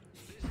nearby.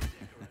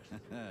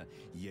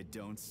 You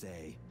don't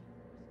say.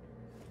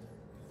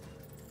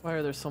 Why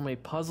are there so many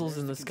puzzles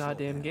in There's this the control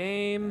goddamn panel.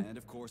 game? And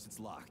of course it's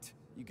locked.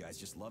 You guys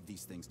just love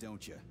these things,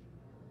 don't you?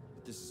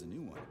 But this is a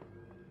new one.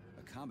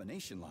 A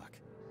combination lock.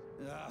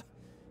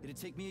 It'd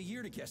take me a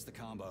year to guess the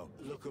combo.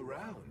 Look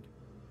around.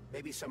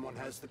 Maybe someone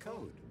has the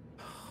code.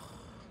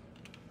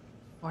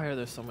 Why are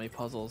there so many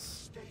puzzles?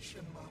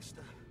 Station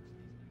master.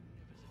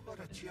 What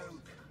a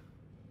joke.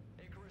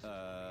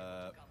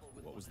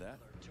 What was that?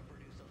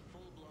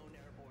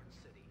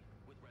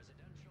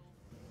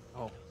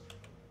 Oh.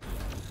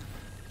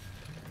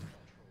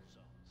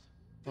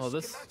 Oh,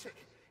 this Schematic.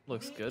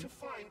 looks Need good. to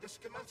find the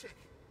schematic.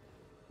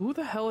 Who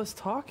the hell is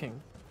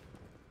talking?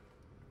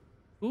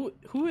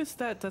 Who is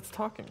that that's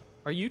talking?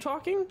 Are you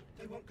talking?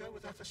 They won't go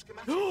without a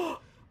schematic.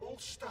 All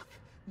stuck.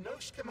 No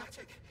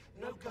schematic.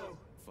 No go.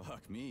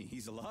 Fuck me,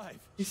 he's alive.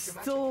 He's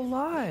Schematic. still Need the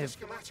alive.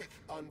 schematic.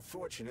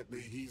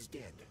 Unfortunately, he's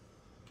dead.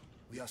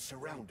 We are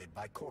surrounded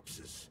by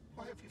corpses.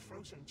 Why have you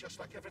frozen just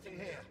like everything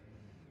here?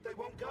 They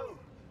won't go.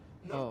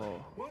 No,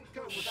 Oh. won't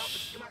go without the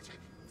schematic.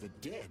 The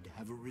dead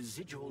have a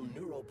residual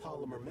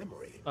neuropolymer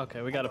memory.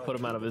 Okay, we gotta and put are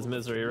him out of his capable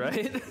misery, right?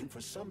 communicating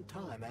for some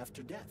time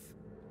after death.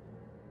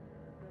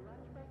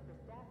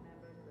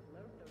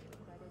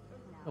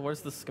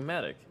 Where's the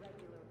schematic?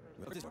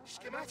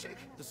 Schematic?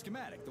 The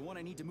schematic, the one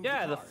I need to move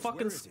Yeah, the the cars.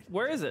 fucking.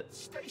 Where is it?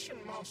 Station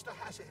master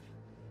has it.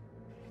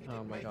 He Oh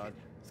didn't my make god, it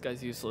this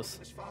guy's useless.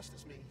 as fast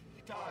as me.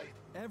 He died.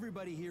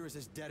 Everybody here is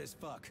as dead as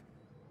fuck.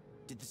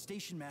 Did the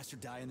station master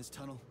die in this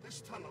tunnel?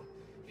 This tunnel.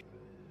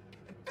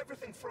 And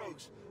everything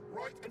froze.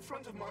 Right in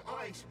front of my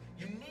eyes.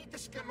 You need the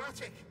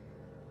schematic.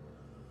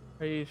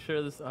 Are you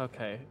sure this?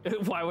 Okay.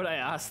 Why would I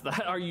ask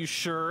that? Are you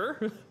sure?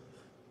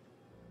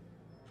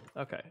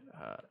 Okay.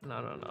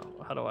 No.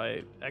 How do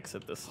I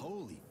exit this?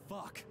 Holy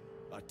fuck.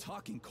 A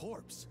talking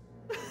corpse.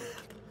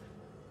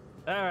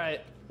 All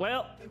right.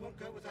 Well, They won't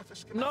go without a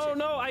schematic.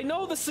 no. I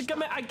know the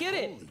schematic. I get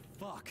it. Holy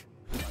fuck.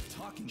 A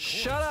talking corpse.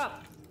 Shut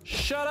up.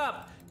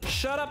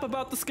 Shut up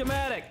about the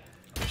schematic.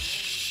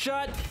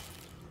 Shut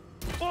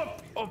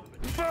up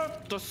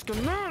about the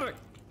schematic.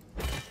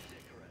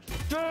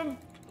 Damn.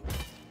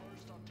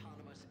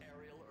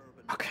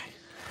 Okay.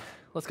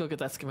 Let's go get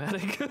that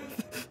schematic.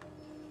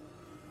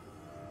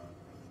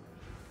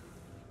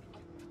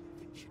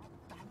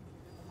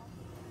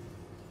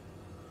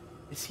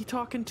 Is he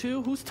talking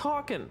too? Who's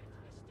talking?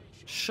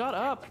 Shut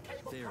up.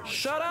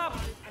 Shut up.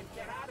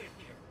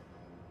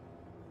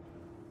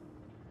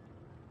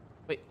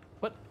 Wait,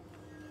 what?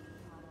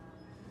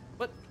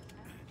 What?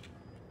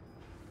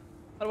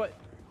 How do I?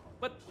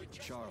 What?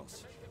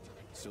 Charles.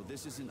 So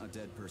this isn't a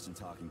dead person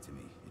talking to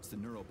me. It's the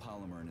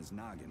neuropolymer in his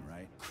noggin,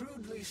 right?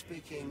 Crudely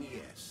speaking,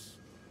 yes.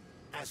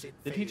 As it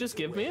Did he fades just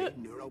give me away,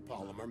 it?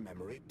 Neuropolymer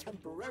memory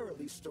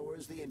temporarily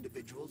stores the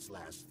individual's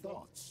last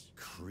thoughts.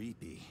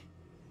 Creepy.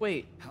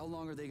 Wait, How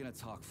long are they gonna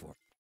talk for?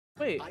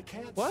 wait. I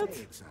can't What?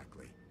 say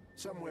exactly.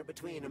 Somewhere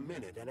between a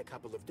minute and a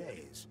couple of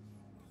days.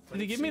 But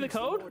Did he it give me the seems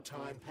code? The more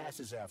time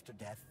passes after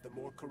death, the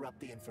more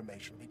corrupt the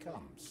information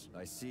becomes.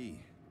 I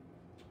see.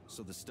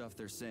 So the stuff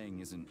they're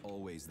saying isn't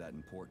always that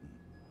important.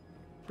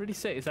 What did he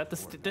say? Is that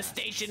the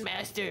station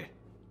master?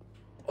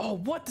 Oh,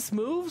 what? This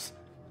moves?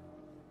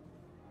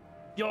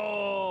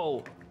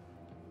 Yo!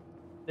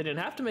 They didn't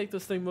have to make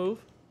this thing move,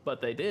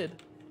 but they did.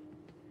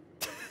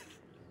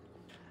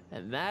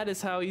 And that is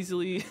how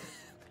easily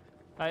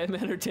I am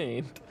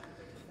entertained.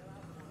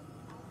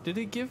 Did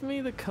he give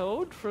me the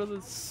code for the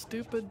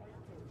stupid...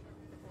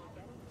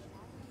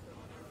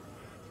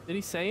 Did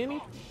he say any?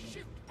 Oh,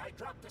 shoot! I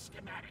dropped the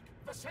schematic.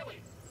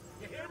 Vasily,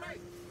 you hear me?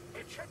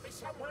 It should be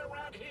somewhere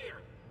around here.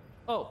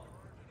 Oh.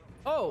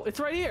 Oh, it's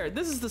right here.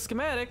 This is the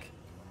schematic.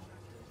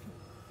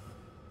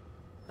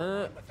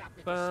 Without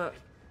me, Vasily,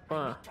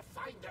 I need to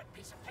find that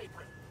piece of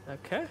paper.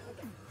 Okay. Where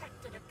the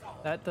heck did it go?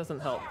 That doesn't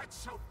help. Oh, it's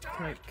so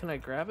dark. Can I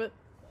grab it?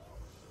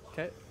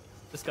 Okay.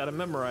 Just gotta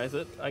memorize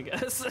it, I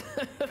guess. I'm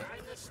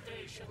the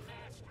station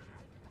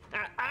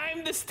master.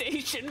 I'm the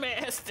station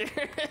master.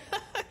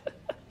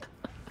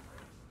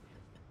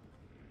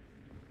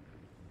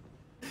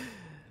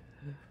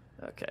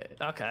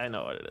 Okay, I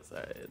know what it is. All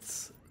right,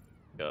 it's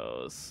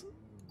goes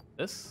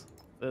this.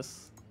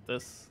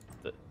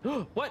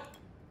 What?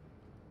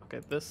 Okay,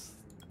 this.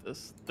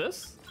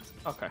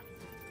 Okay.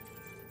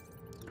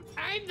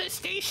 I'm the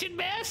station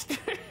master.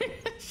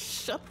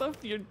 Shut up,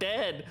 you're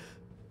dead.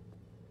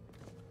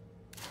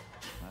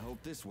 I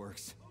hope this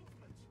works.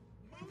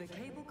 The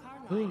cable car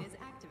line is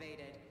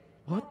activated.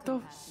 What the?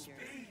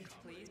 Passengers,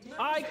 please do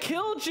I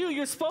killed you.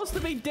 You're supposed to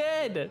be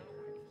dead.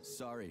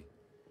 Sorry,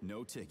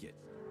 no ticket.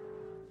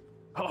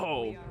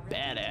 Oh,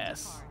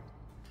 badass.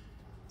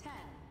 10,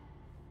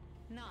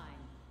 9,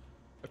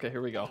 Okay,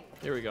 here we go.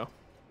 7,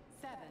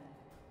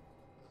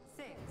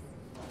 6.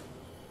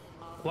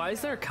 Why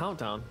is there a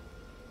countdown?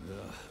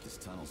 Ugh, this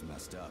tunnel's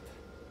messed up.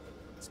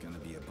 It's gonna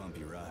be a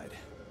bumpy ride.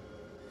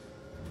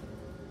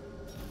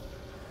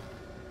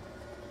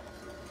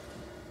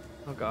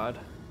 Oh god.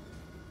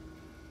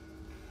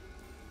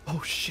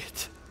 Oh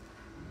shit.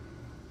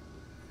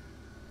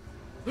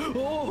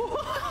 Oh,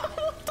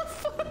 what the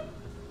fuck?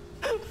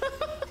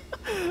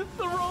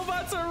 The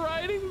robots are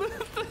riding the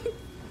thing.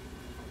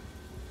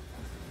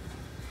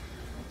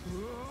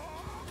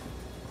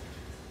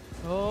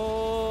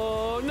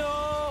 Oh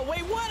no!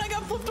 Wait, what? I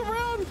got flipped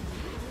around.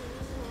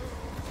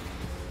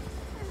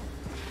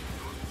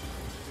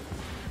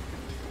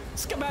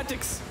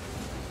 Schematics.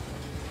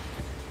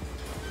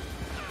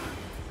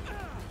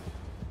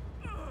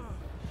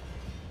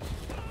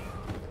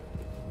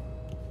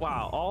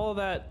 Wow, all of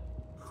that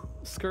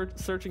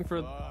searching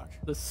for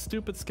the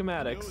stupid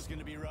schematics. It's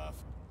gonna be rough.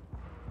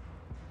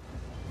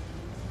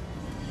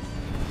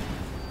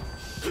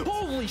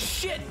 Holy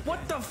shit!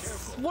 What the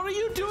what are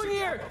you doing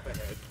here?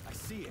 I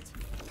see it.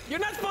 You're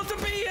not supposed to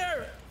be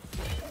here!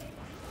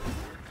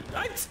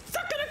 I'm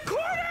stuck in a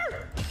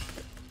corner!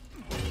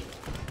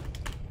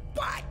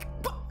 What?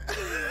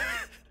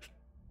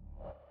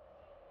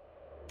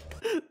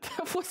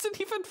 That wasn't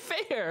even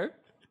fair.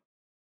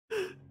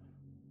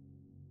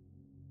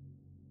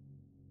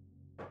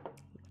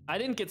 I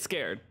didn't get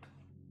scared.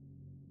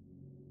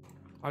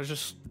 I was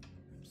just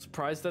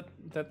surprised that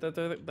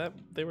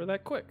they were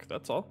that quick.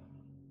 That's all.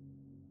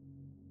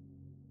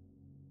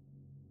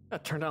 I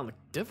turned down the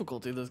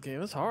difficulty of this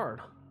game. It's hard.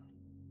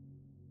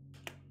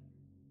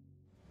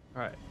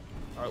 All right,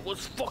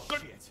 let's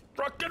fucking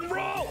rock and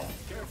roll.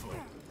 Careful.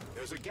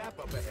 There's a gap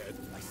up ahead.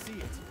 I see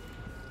it.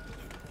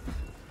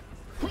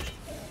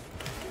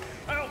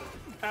 Ow!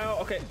 Ow!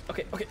 Okay.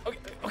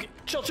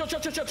 Chill.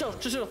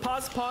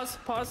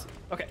 Pause.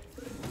 Okay.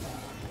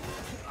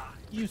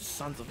 You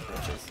sons of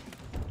bitches.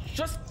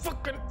 Just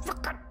fucking.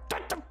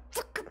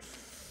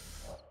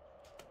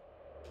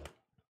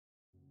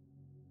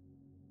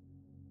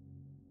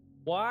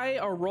 Why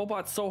are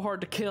robots so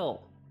hard to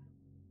kill?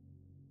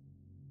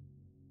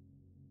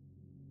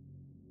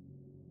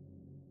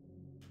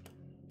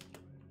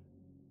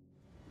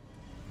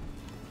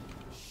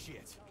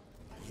 Shit.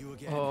 You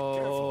again.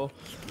 Oh.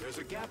 There's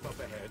a gap up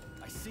ahead.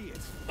 I see it.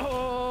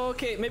 Oh,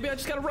 okay. Maybe I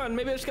just gotta run.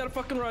 Maybe I just gotta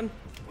fucking run.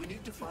 We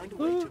need to find a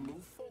way to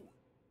move forward.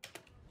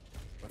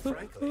 But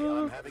frankly,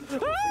 I'm having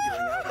trouble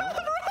figuring out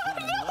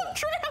how.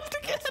 Trapped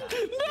again. Do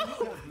you No.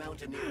 have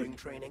mountaineering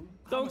training?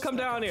 Don't come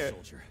down here.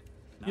 Soldier.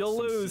 Not You'll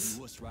some lose.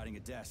 silly wuss riding a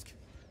desk.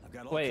 I've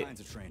got all Wait. kinds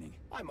of training.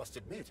 I must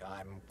admit,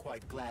 I'm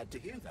quite glad to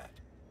hear that.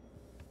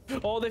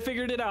 Oh, they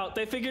figured it out.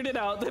 How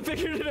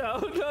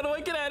do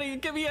I get out of here?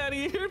 Get me out of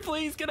here,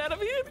 please. Get out of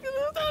here.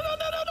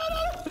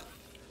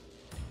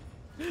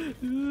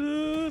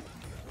 No.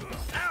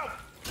 Ow!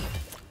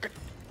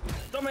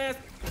 Dumbass.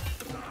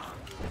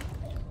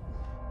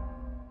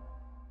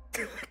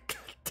 God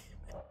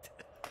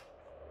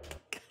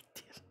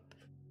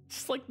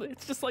damn it.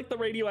 It's just like the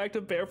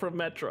radioactive bear from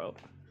Metro.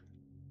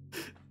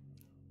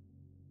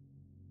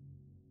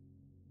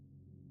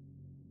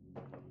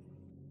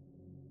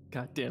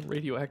 Goddamn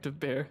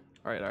radioactive bear.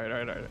 All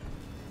right.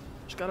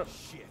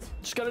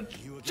 Just gotta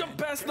jump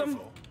past them.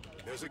 Careful.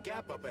 There's a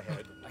gap up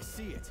ahead. I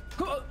see it.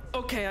 Oh,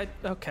 okay,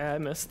 I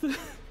missed.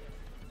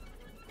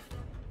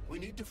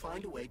 need to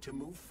find a way to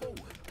move forward.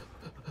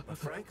 But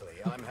frankly,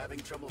 I'm having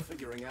trouble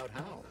figuring out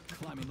how.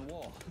 Climbing the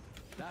wall.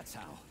 That's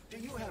how. Do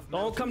you have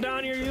Don't come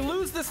down here, you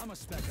lose this. I'm a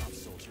spec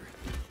ops soldier.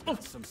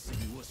 Not some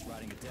city wuss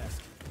riding a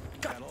desk.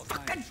 Got all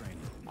kinds of training.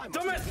 I must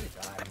Damn it! admit,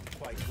 I'm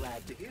quite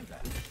glad to hear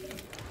that.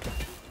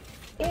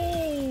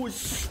 Oh,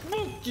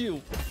 smoked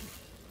you.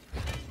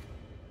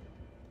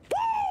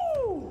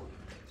 Woo!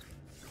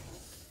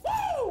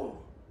 Woo!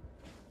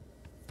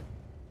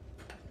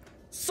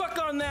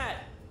 Suck on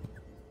that.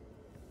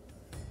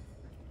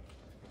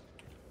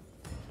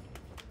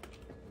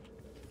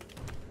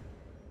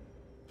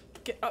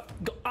 Get up,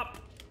 go up.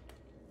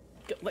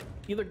 Get, like,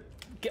 either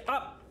get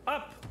up,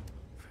 up,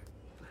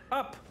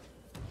 up.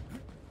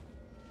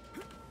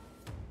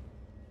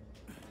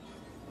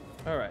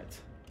 All right,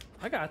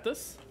 I got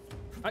this.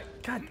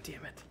 God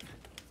damn it.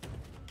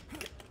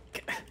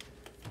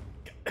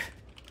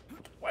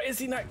 Why is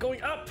he not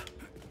going up?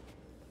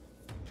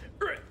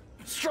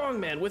 Strong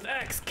man with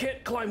axe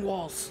can't climb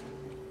walls.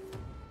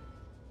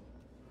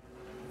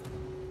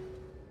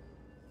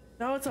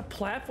 Now it's a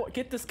platform.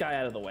 Get this guy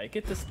out of the way.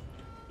 Get this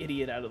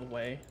idiot out of the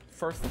way.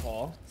 First of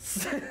all,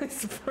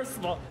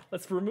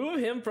 let's remove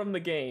him from the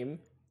game.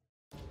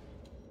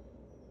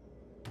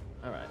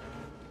 All right.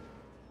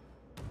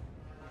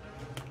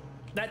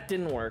 That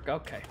didn't work.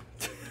 Okay.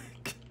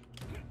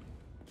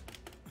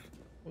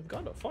 We've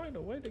got to find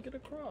a way to get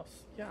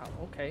across. Yeah,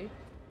 okay.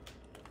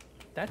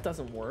 That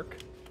doesn't work.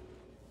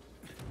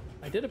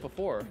 I did it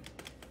before.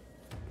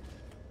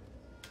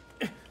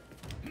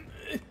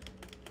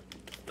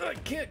 I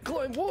can't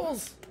climb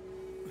walls.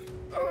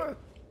 I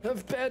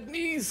have bad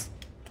knees.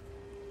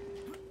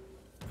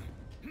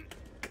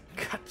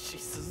 God,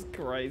 Jesus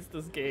Christ,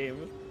 this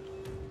game.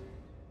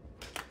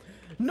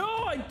 No,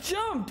 I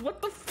jumped!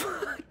 What the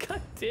fuck?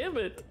 God damn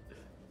it.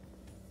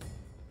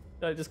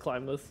 Did I just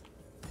climb this?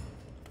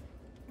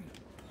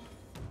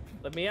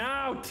 Let me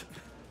out!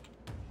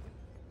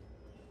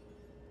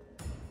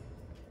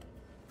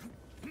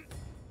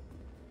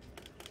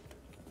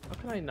 How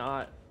can I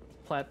not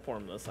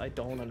platform this? I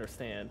don't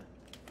understand.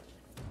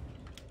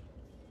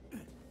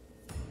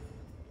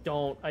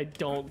 I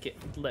don't get,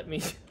 let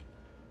me.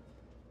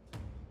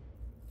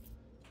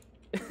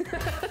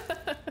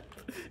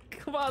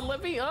 Come on,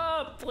 let me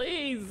up,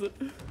 please.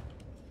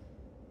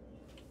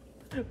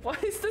 Why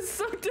is this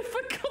so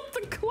difficult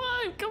to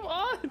climb? Come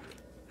on.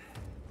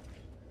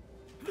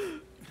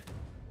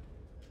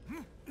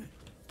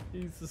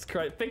 Jesus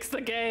Christ, fix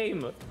the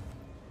game.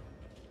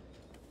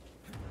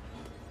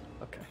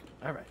 Okay,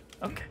 all right,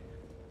 okay,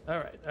 all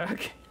right,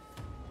 okay.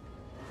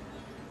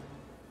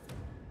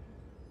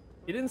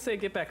 You didn't say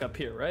get back up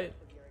here, right?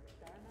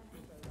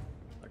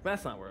 Like,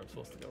 that's not where I'm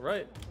supposed to go,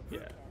 right?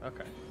 Yeah,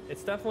 okay.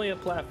 It's definitely a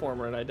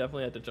platformer, and I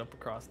definitely had to jump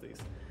across these.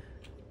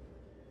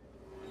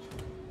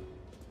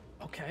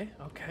 Okay,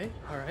 okay,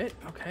 all right,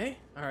 okay,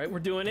 all right, we're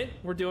doing it,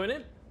 we're doing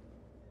it.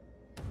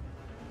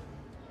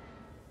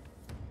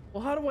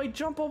 Well, how do I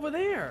jump over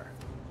there?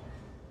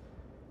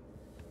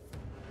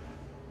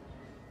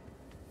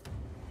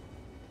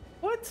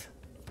 What?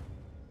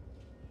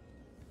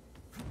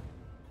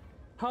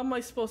 How am I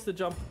supposed to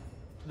jump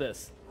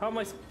this? How am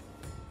I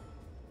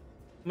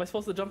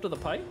supposed to jump to the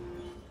pipe?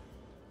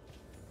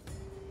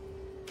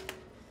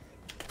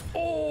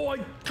 Oh, I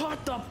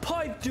caught the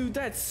pipe, dude.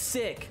 That's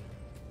sick.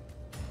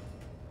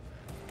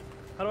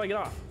 How do I get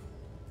off?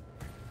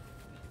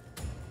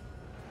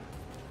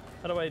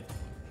 How do I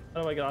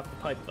get off the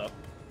pipe, though?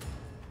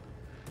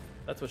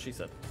 That's what she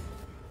said.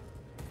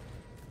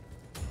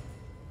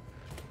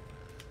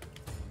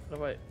 How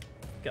do I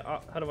get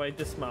off? How do I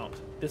dismount?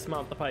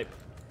 Dismount the pipe.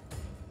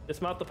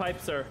 Dismount the pipe,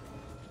 sir.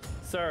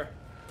 Sir.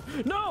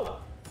 No!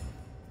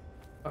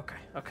 Okay,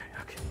 okay,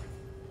 okay.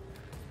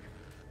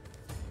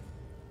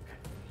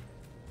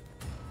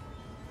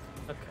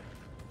 Okay.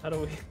 How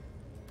do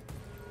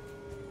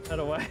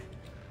I?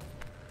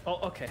 Oh,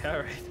 okay,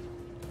 alright.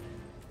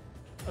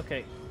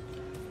 Okay.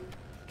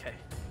 Okay.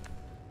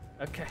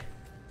 Okay.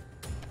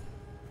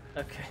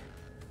 Okay.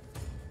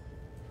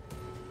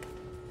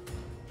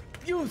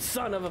 You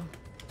son of a...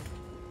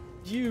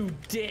 You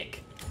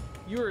dick.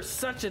 You're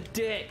such a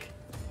dick.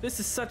 This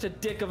is such a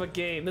dick of a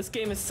game. This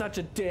game is such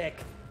a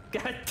dick.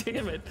 God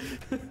damn it.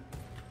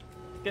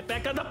 Get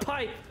back on the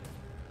pipe.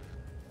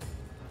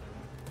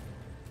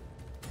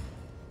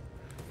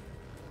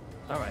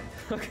 All right.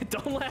 Okay,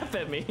 don't laugh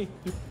at me.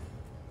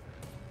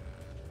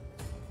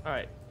 All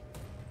right.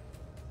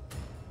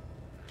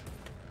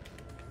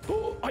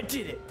 Oh, I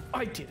did it.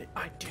 I did it.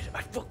 I did it.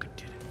 I fucking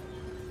did it.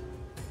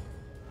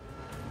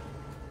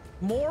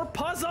 More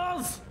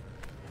puzzles.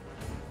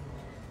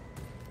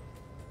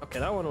 Okay,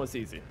 that one was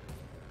easy.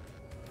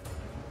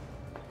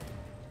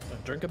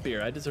 Drink a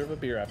beer. I deserve a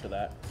beer after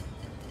that.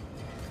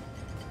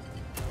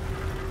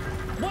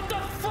 What the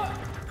fuck?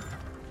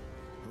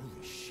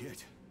 Holy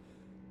shit.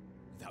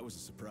 That was a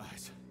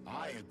surprise.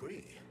 I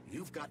agree.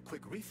 You've got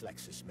quick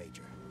reflexes,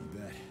 Major. You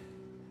bet.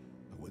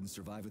 I wouldn't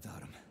survive without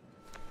him.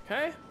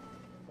 Okay.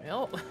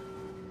 Well.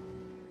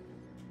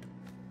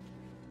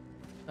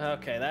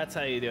 Okay, that's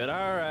how you do it.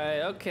 All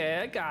right,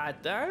 okay, I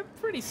got that. I'm a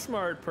pretty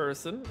smart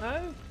person.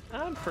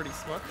 I'm pretty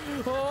smart.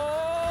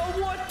 Oh,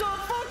 what the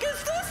fuck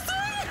is this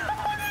thing?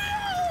 Oh,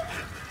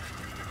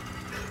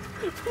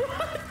 no!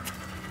 What?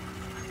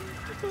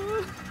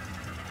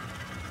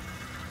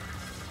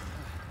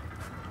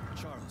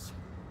 Charles,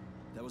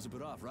 that was a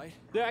bit off, right?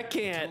 I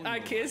can't.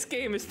 This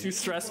game is too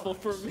stressful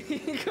for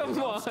me.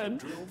 Come on.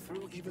 Drill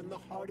through even the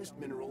hardest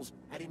minerals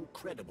at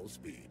incredible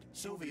speed.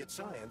 Soviet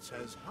science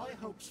has high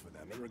hopes for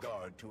them in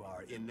regard to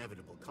our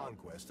inevitable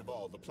conquest of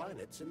all the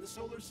planets in the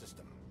solar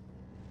system.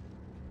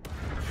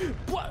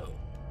 What?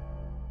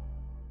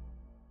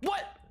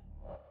 What?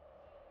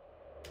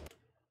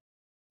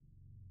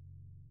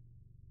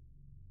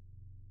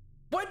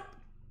 What?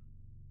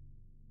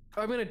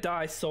 I'm gonna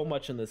die so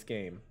much in this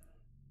game.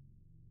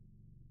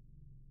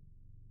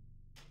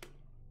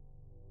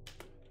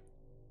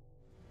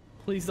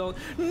 Please don't.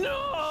 No!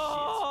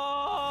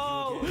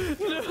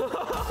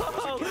 No!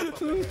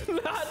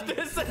 Not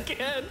this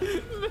again!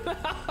 No!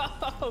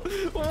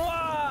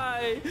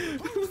 Why?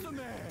 Who's the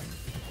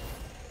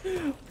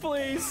man?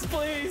 Please,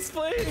 please,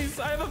 please!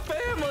 I have a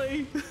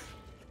family!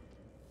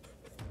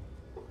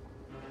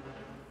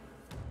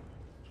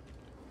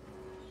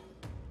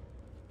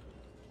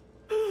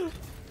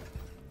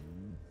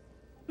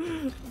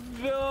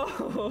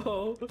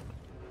 No!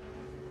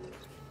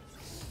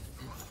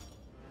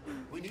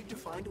 We need to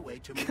find a way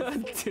to move God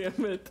forward.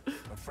 damn it.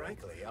 But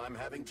frankly, I'm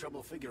having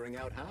trouble figuring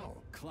out how.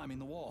 Climbing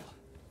the wall.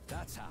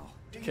 That's how.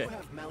 Do Okay. you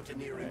have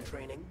mountaineering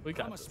training? We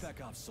got I'm a this.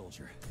 spec ops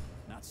soldier,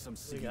 not some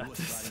city got wuss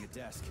this. riding a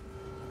desk.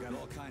 I've got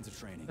all kinds of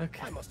training.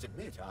 Okay. I must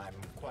admit, I'm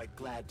quite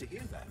glad to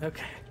hear that.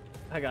 Okay.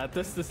 I got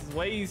this. This is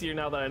way easier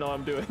now that I know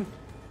I'm doing.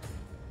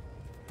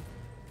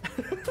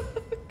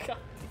 God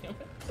damn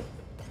it.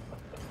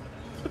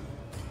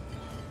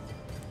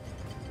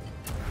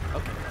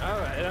 Okay.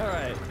 Alright,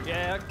 alright.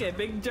 Yeah, okay.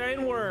 Big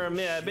giant worm.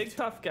 Yeah, big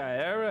tough guy.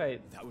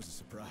 Alright. That was a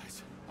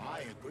surprise.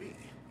 I agree.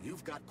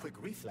 You've got quick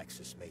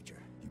reflexes, Major.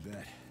 You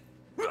bet.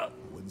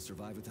 Wouldn't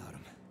survive without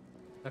him.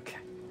 Okay.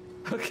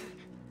 Okay.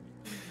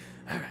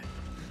 Alright.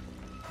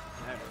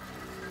 Alright.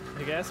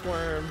 Big ass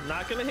worm.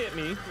 Not gonna hit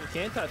me. You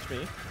can't touch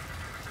me.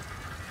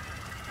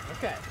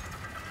 Okay.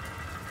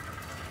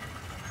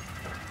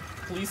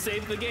 Please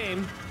save the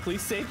game.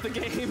 Please save the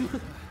game.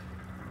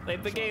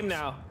 Save the game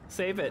now.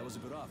 Save it. That was a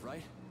bit off,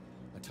 right?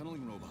 A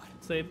tunneling robot.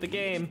 Save the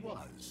game. It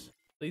was.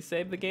 Please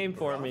save the game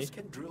for me. Robots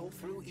can drill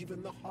through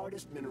even the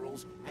hardest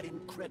minerals at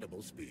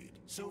incredible speed.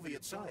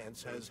 Soviet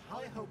science has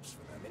high hopes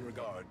for them in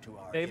regard to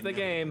our Save the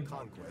inevitable game.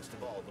 conquest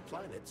of all the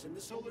planets in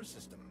the solar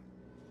system.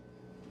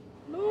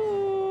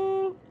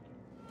 No.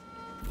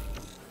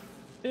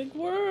 Big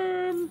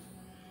worm.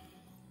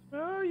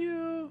 Where are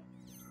you?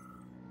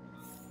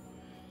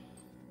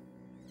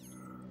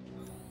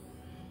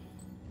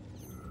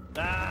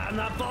 Ah, I'm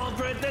not falling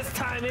for it this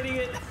time,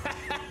 idiot.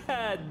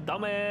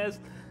 Dumbass.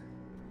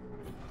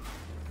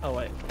 Oh,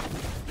 wait.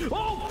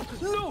 Oh,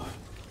 no.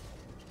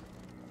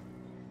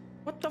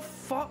 What the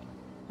fuck?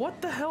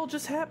 What the hell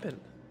just happened?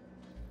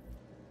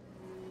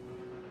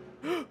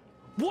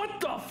 What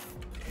the f—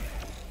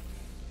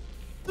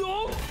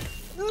 No!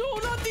 No,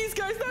 not these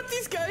guys, not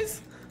these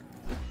guys!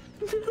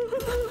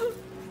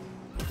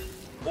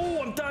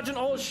 Oh, I'm dodging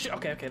all this shit.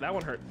 Okay, okay, that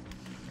one hurt.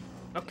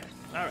 Okay,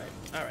 alright,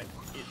 alright.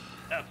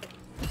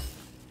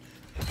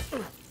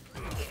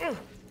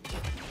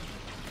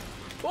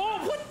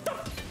 Oh, what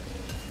the—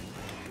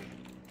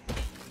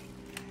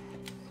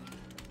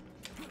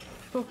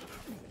 Oh.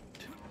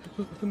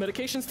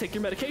 Medications, take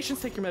your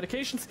medications, take your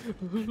medications.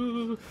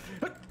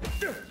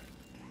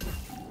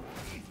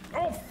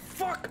 Oh,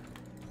 fuck!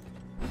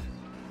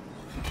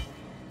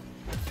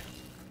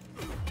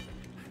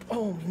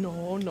 Oh,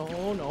 no, no,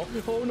 no.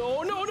 Oh,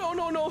 no, no, no,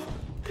 no, no!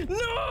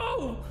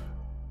 No!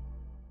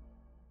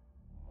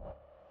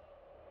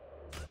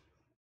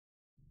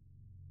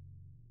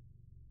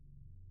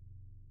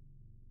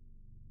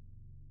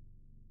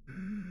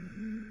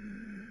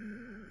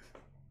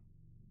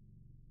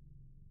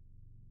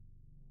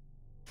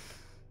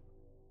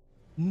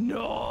 No!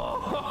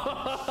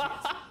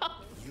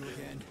 You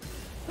again?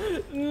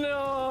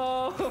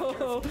 No!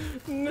 No!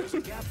 There's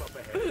a gap up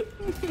ahead.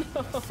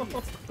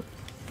 No!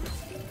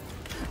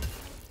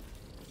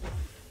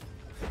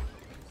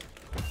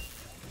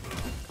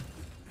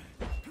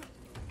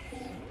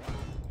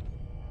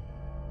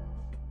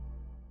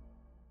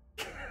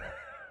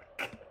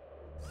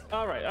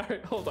 All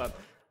right, hold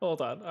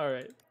on, all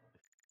right.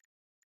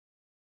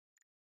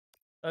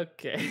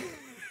 Okay.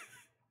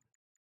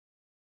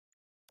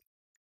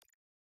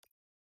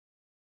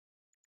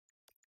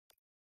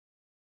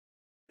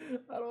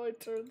 How do I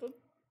turn the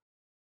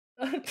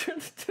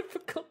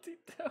difficulty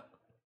down?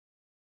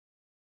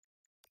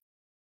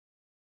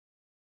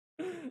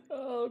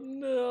 Oh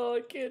no,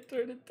 I can't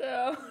turn it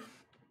down.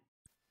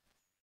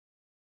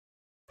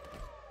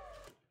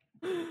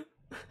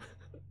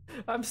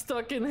 I'm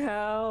stuck in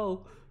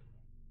hell.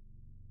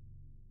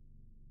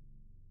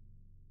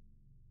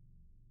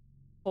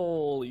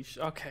 Holy sh—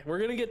 okay, we're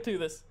gonna get through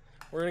this.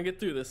 We're gonna get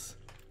through this.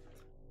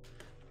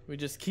 We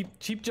just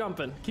keep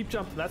jumping. Keep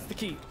jumping. That's the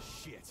key.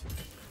 Shit.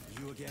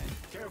 You again?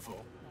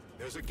 Careful.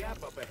 There's a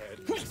gap up ahead.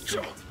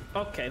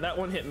 Okay, that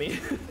one hit me.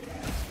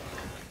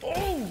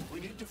 Oh! We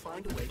need to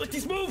find a way Look to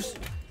these moves!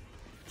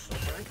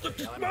 Look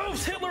these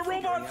moves! Hitler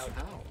robots!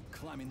 How?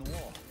 Climbing the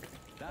wall.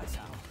 That's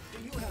how.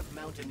 Do you have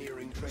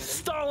mountaineering training?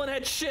 Stalin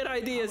had shit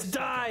ideas.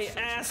 Die,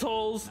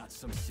 assholes! Not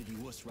some city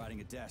wuss riding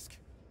a desk.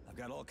 I've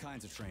got all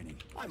kinds of training.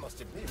 I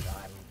must admit,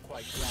 I'm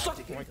quite glad Suck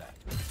to hear my-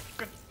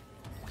 that.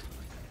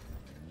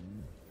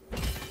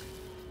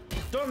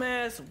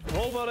 Dumbass,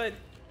 robot,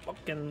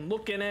 fucking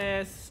looking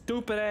ass,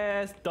 stupid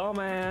ass,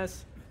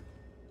 dumbass.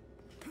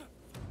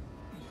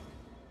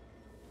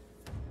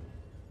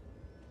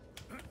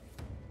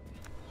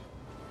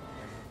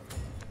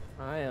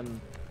 I am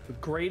the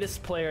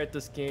greatest player at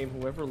this game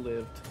who ever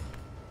lived.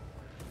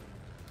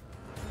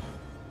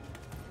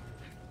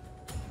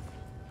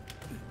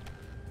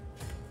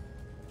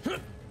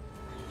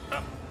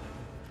 Up.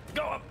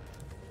 Go up.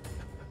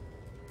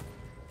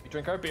 We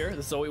drink our beer.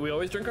 This is we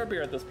always drink our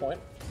beer at this point.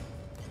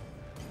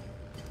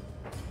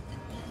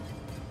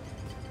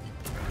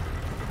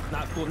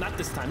 Not cool. Not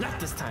this time. Not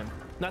this time.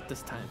 Not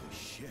this time.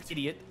 Shit.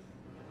 Idiot.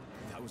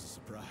 That was a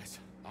surprise.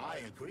 I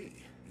agree.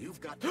 You've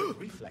got good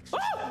reflexes,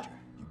 Roger.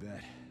 You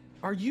bet.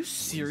 Are you Wouldn't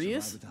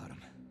serious? survive without him.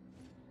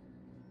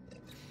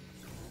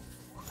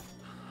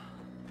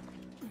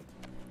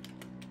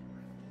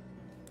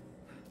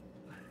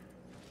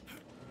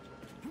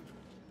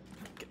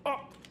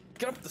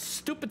 Get up the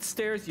stupid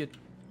stairs, you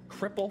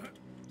cripple.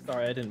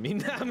 Sorry, I didn't mean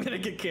that. I'm gonna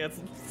get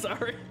canceled.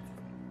 Sorry.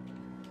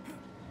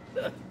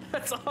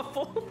 That's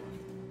awful.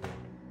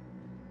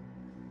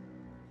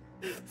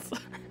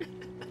 Sorry.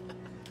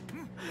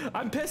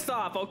 I'm pissed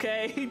off,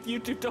 okay?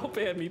 YouTube, don't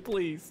ban me,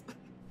 please.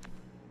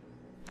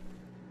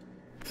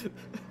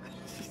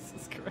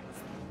 Jesus Christ.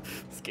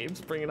 This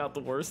game's bringing out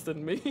the worst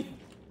in me.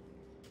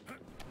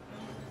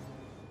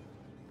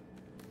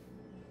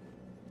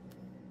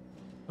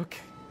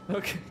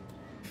 Okay.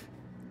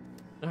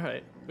 All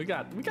right, we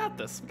got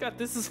this.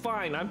 This is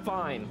fine. I'm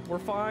fine. We're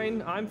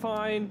fine. I'm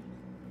fine.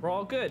 We're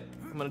all good.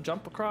 I'm gonna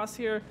jump across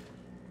here.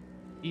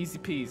 Easy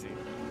peasy.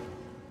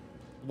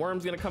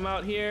 Worm's gonna come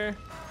out here.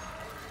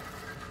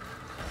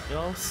 You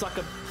know, suck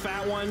a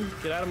fat one.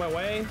 Get out of my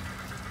way.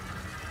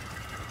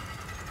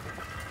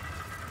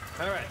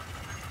 All right.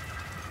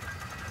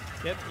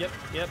 Yep.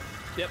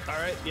 All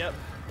right. Yep.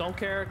 Don't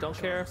care.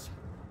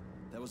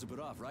 That was a bit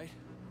off, right?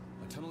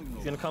 A tunneling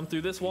He's gonna come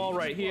through this wall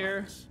right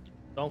here.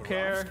 Don't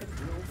care. Can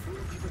drill through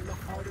even the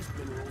hardest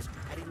minerals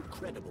at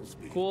incredible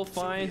speed. Cool,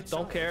 fine, Soviet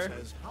don't care.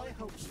 science has high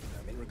hopes for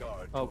them in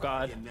regard Oh, to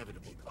God. the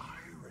inevitable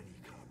irony,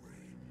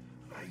 comrade.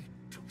 I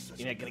took such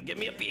You're not gonna get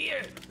me up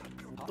here.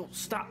 Don't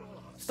stop.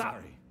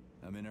 Sorry.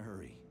 I'm in a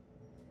hurry.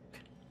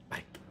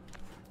 Bye.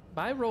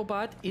 Bye,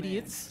 robot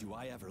idiots. Man, do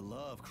I ever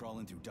love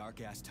crawling through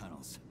dark-ass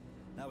tunnels.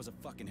 That was a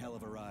fucking hell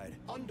of a ride.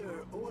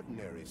 Under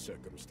ordinary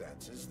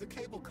circumstances, the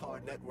cable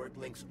car network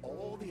links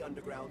all the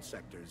underground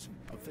sectors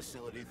of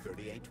Facility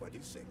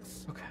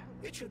 3826. Okay.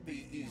 It should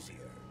be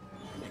easier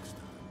next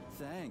time.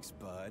 Thanks,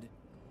 bud.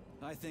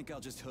 I think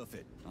I'll just hoof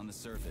it on the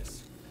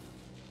surface.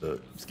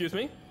 Excuse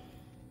me?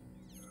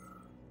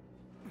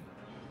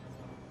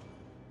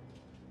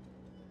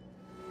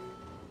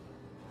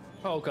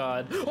 Oh,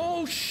 God.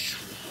 Oh,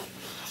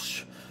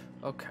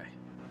 okay.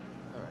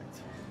 All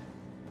right.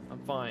 I'm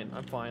fine.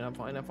 Okay.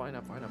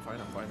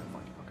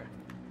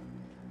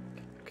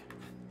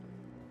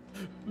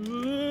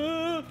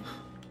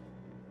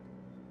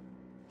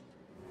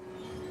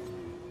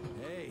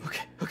 Hey.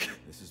 Okay.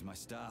 This is my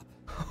stop.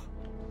 Oh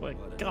my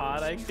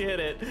God, I did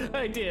it.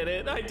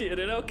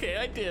 Okay,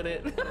 I did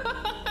it.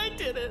 I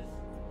did it.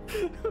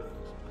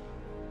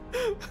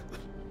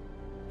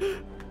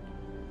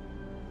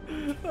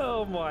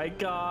 Oh my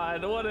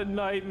God, what a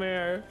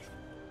nightmare.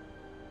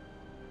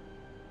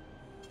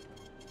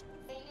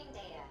 Saving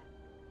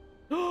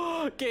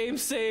data. Game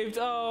saved.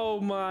 Oh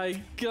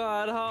my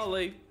God,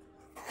 holy.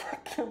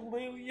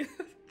 Hallelujah.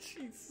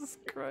 Jesus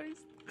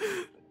Christ.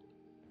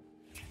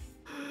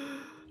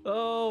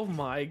 Oh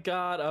my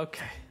God.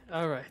 Okay.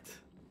 All right.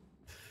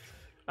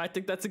 I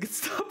think that's a good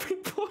stopping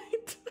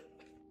point.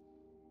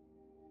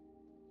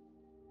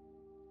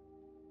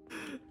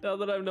 Now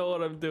that I know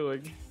what I'm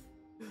doing,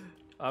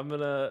 I'm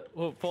gonna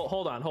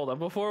hold on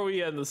before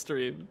we end the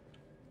stream.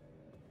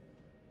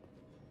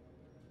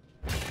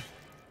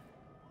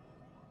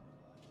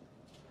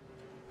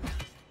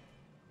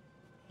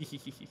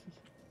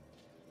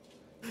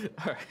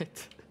 All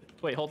right.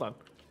 Wait, hold on.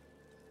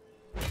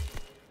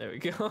 There we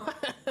go.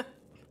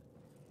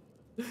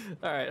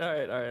 All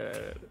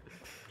right.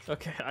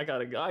 Okay, I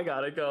gotta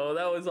go.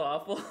 That was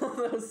awful.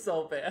 That was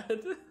so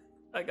bad.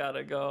 I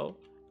gotta go.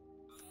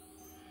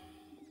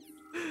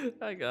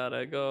 I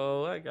gotta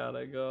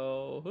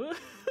go.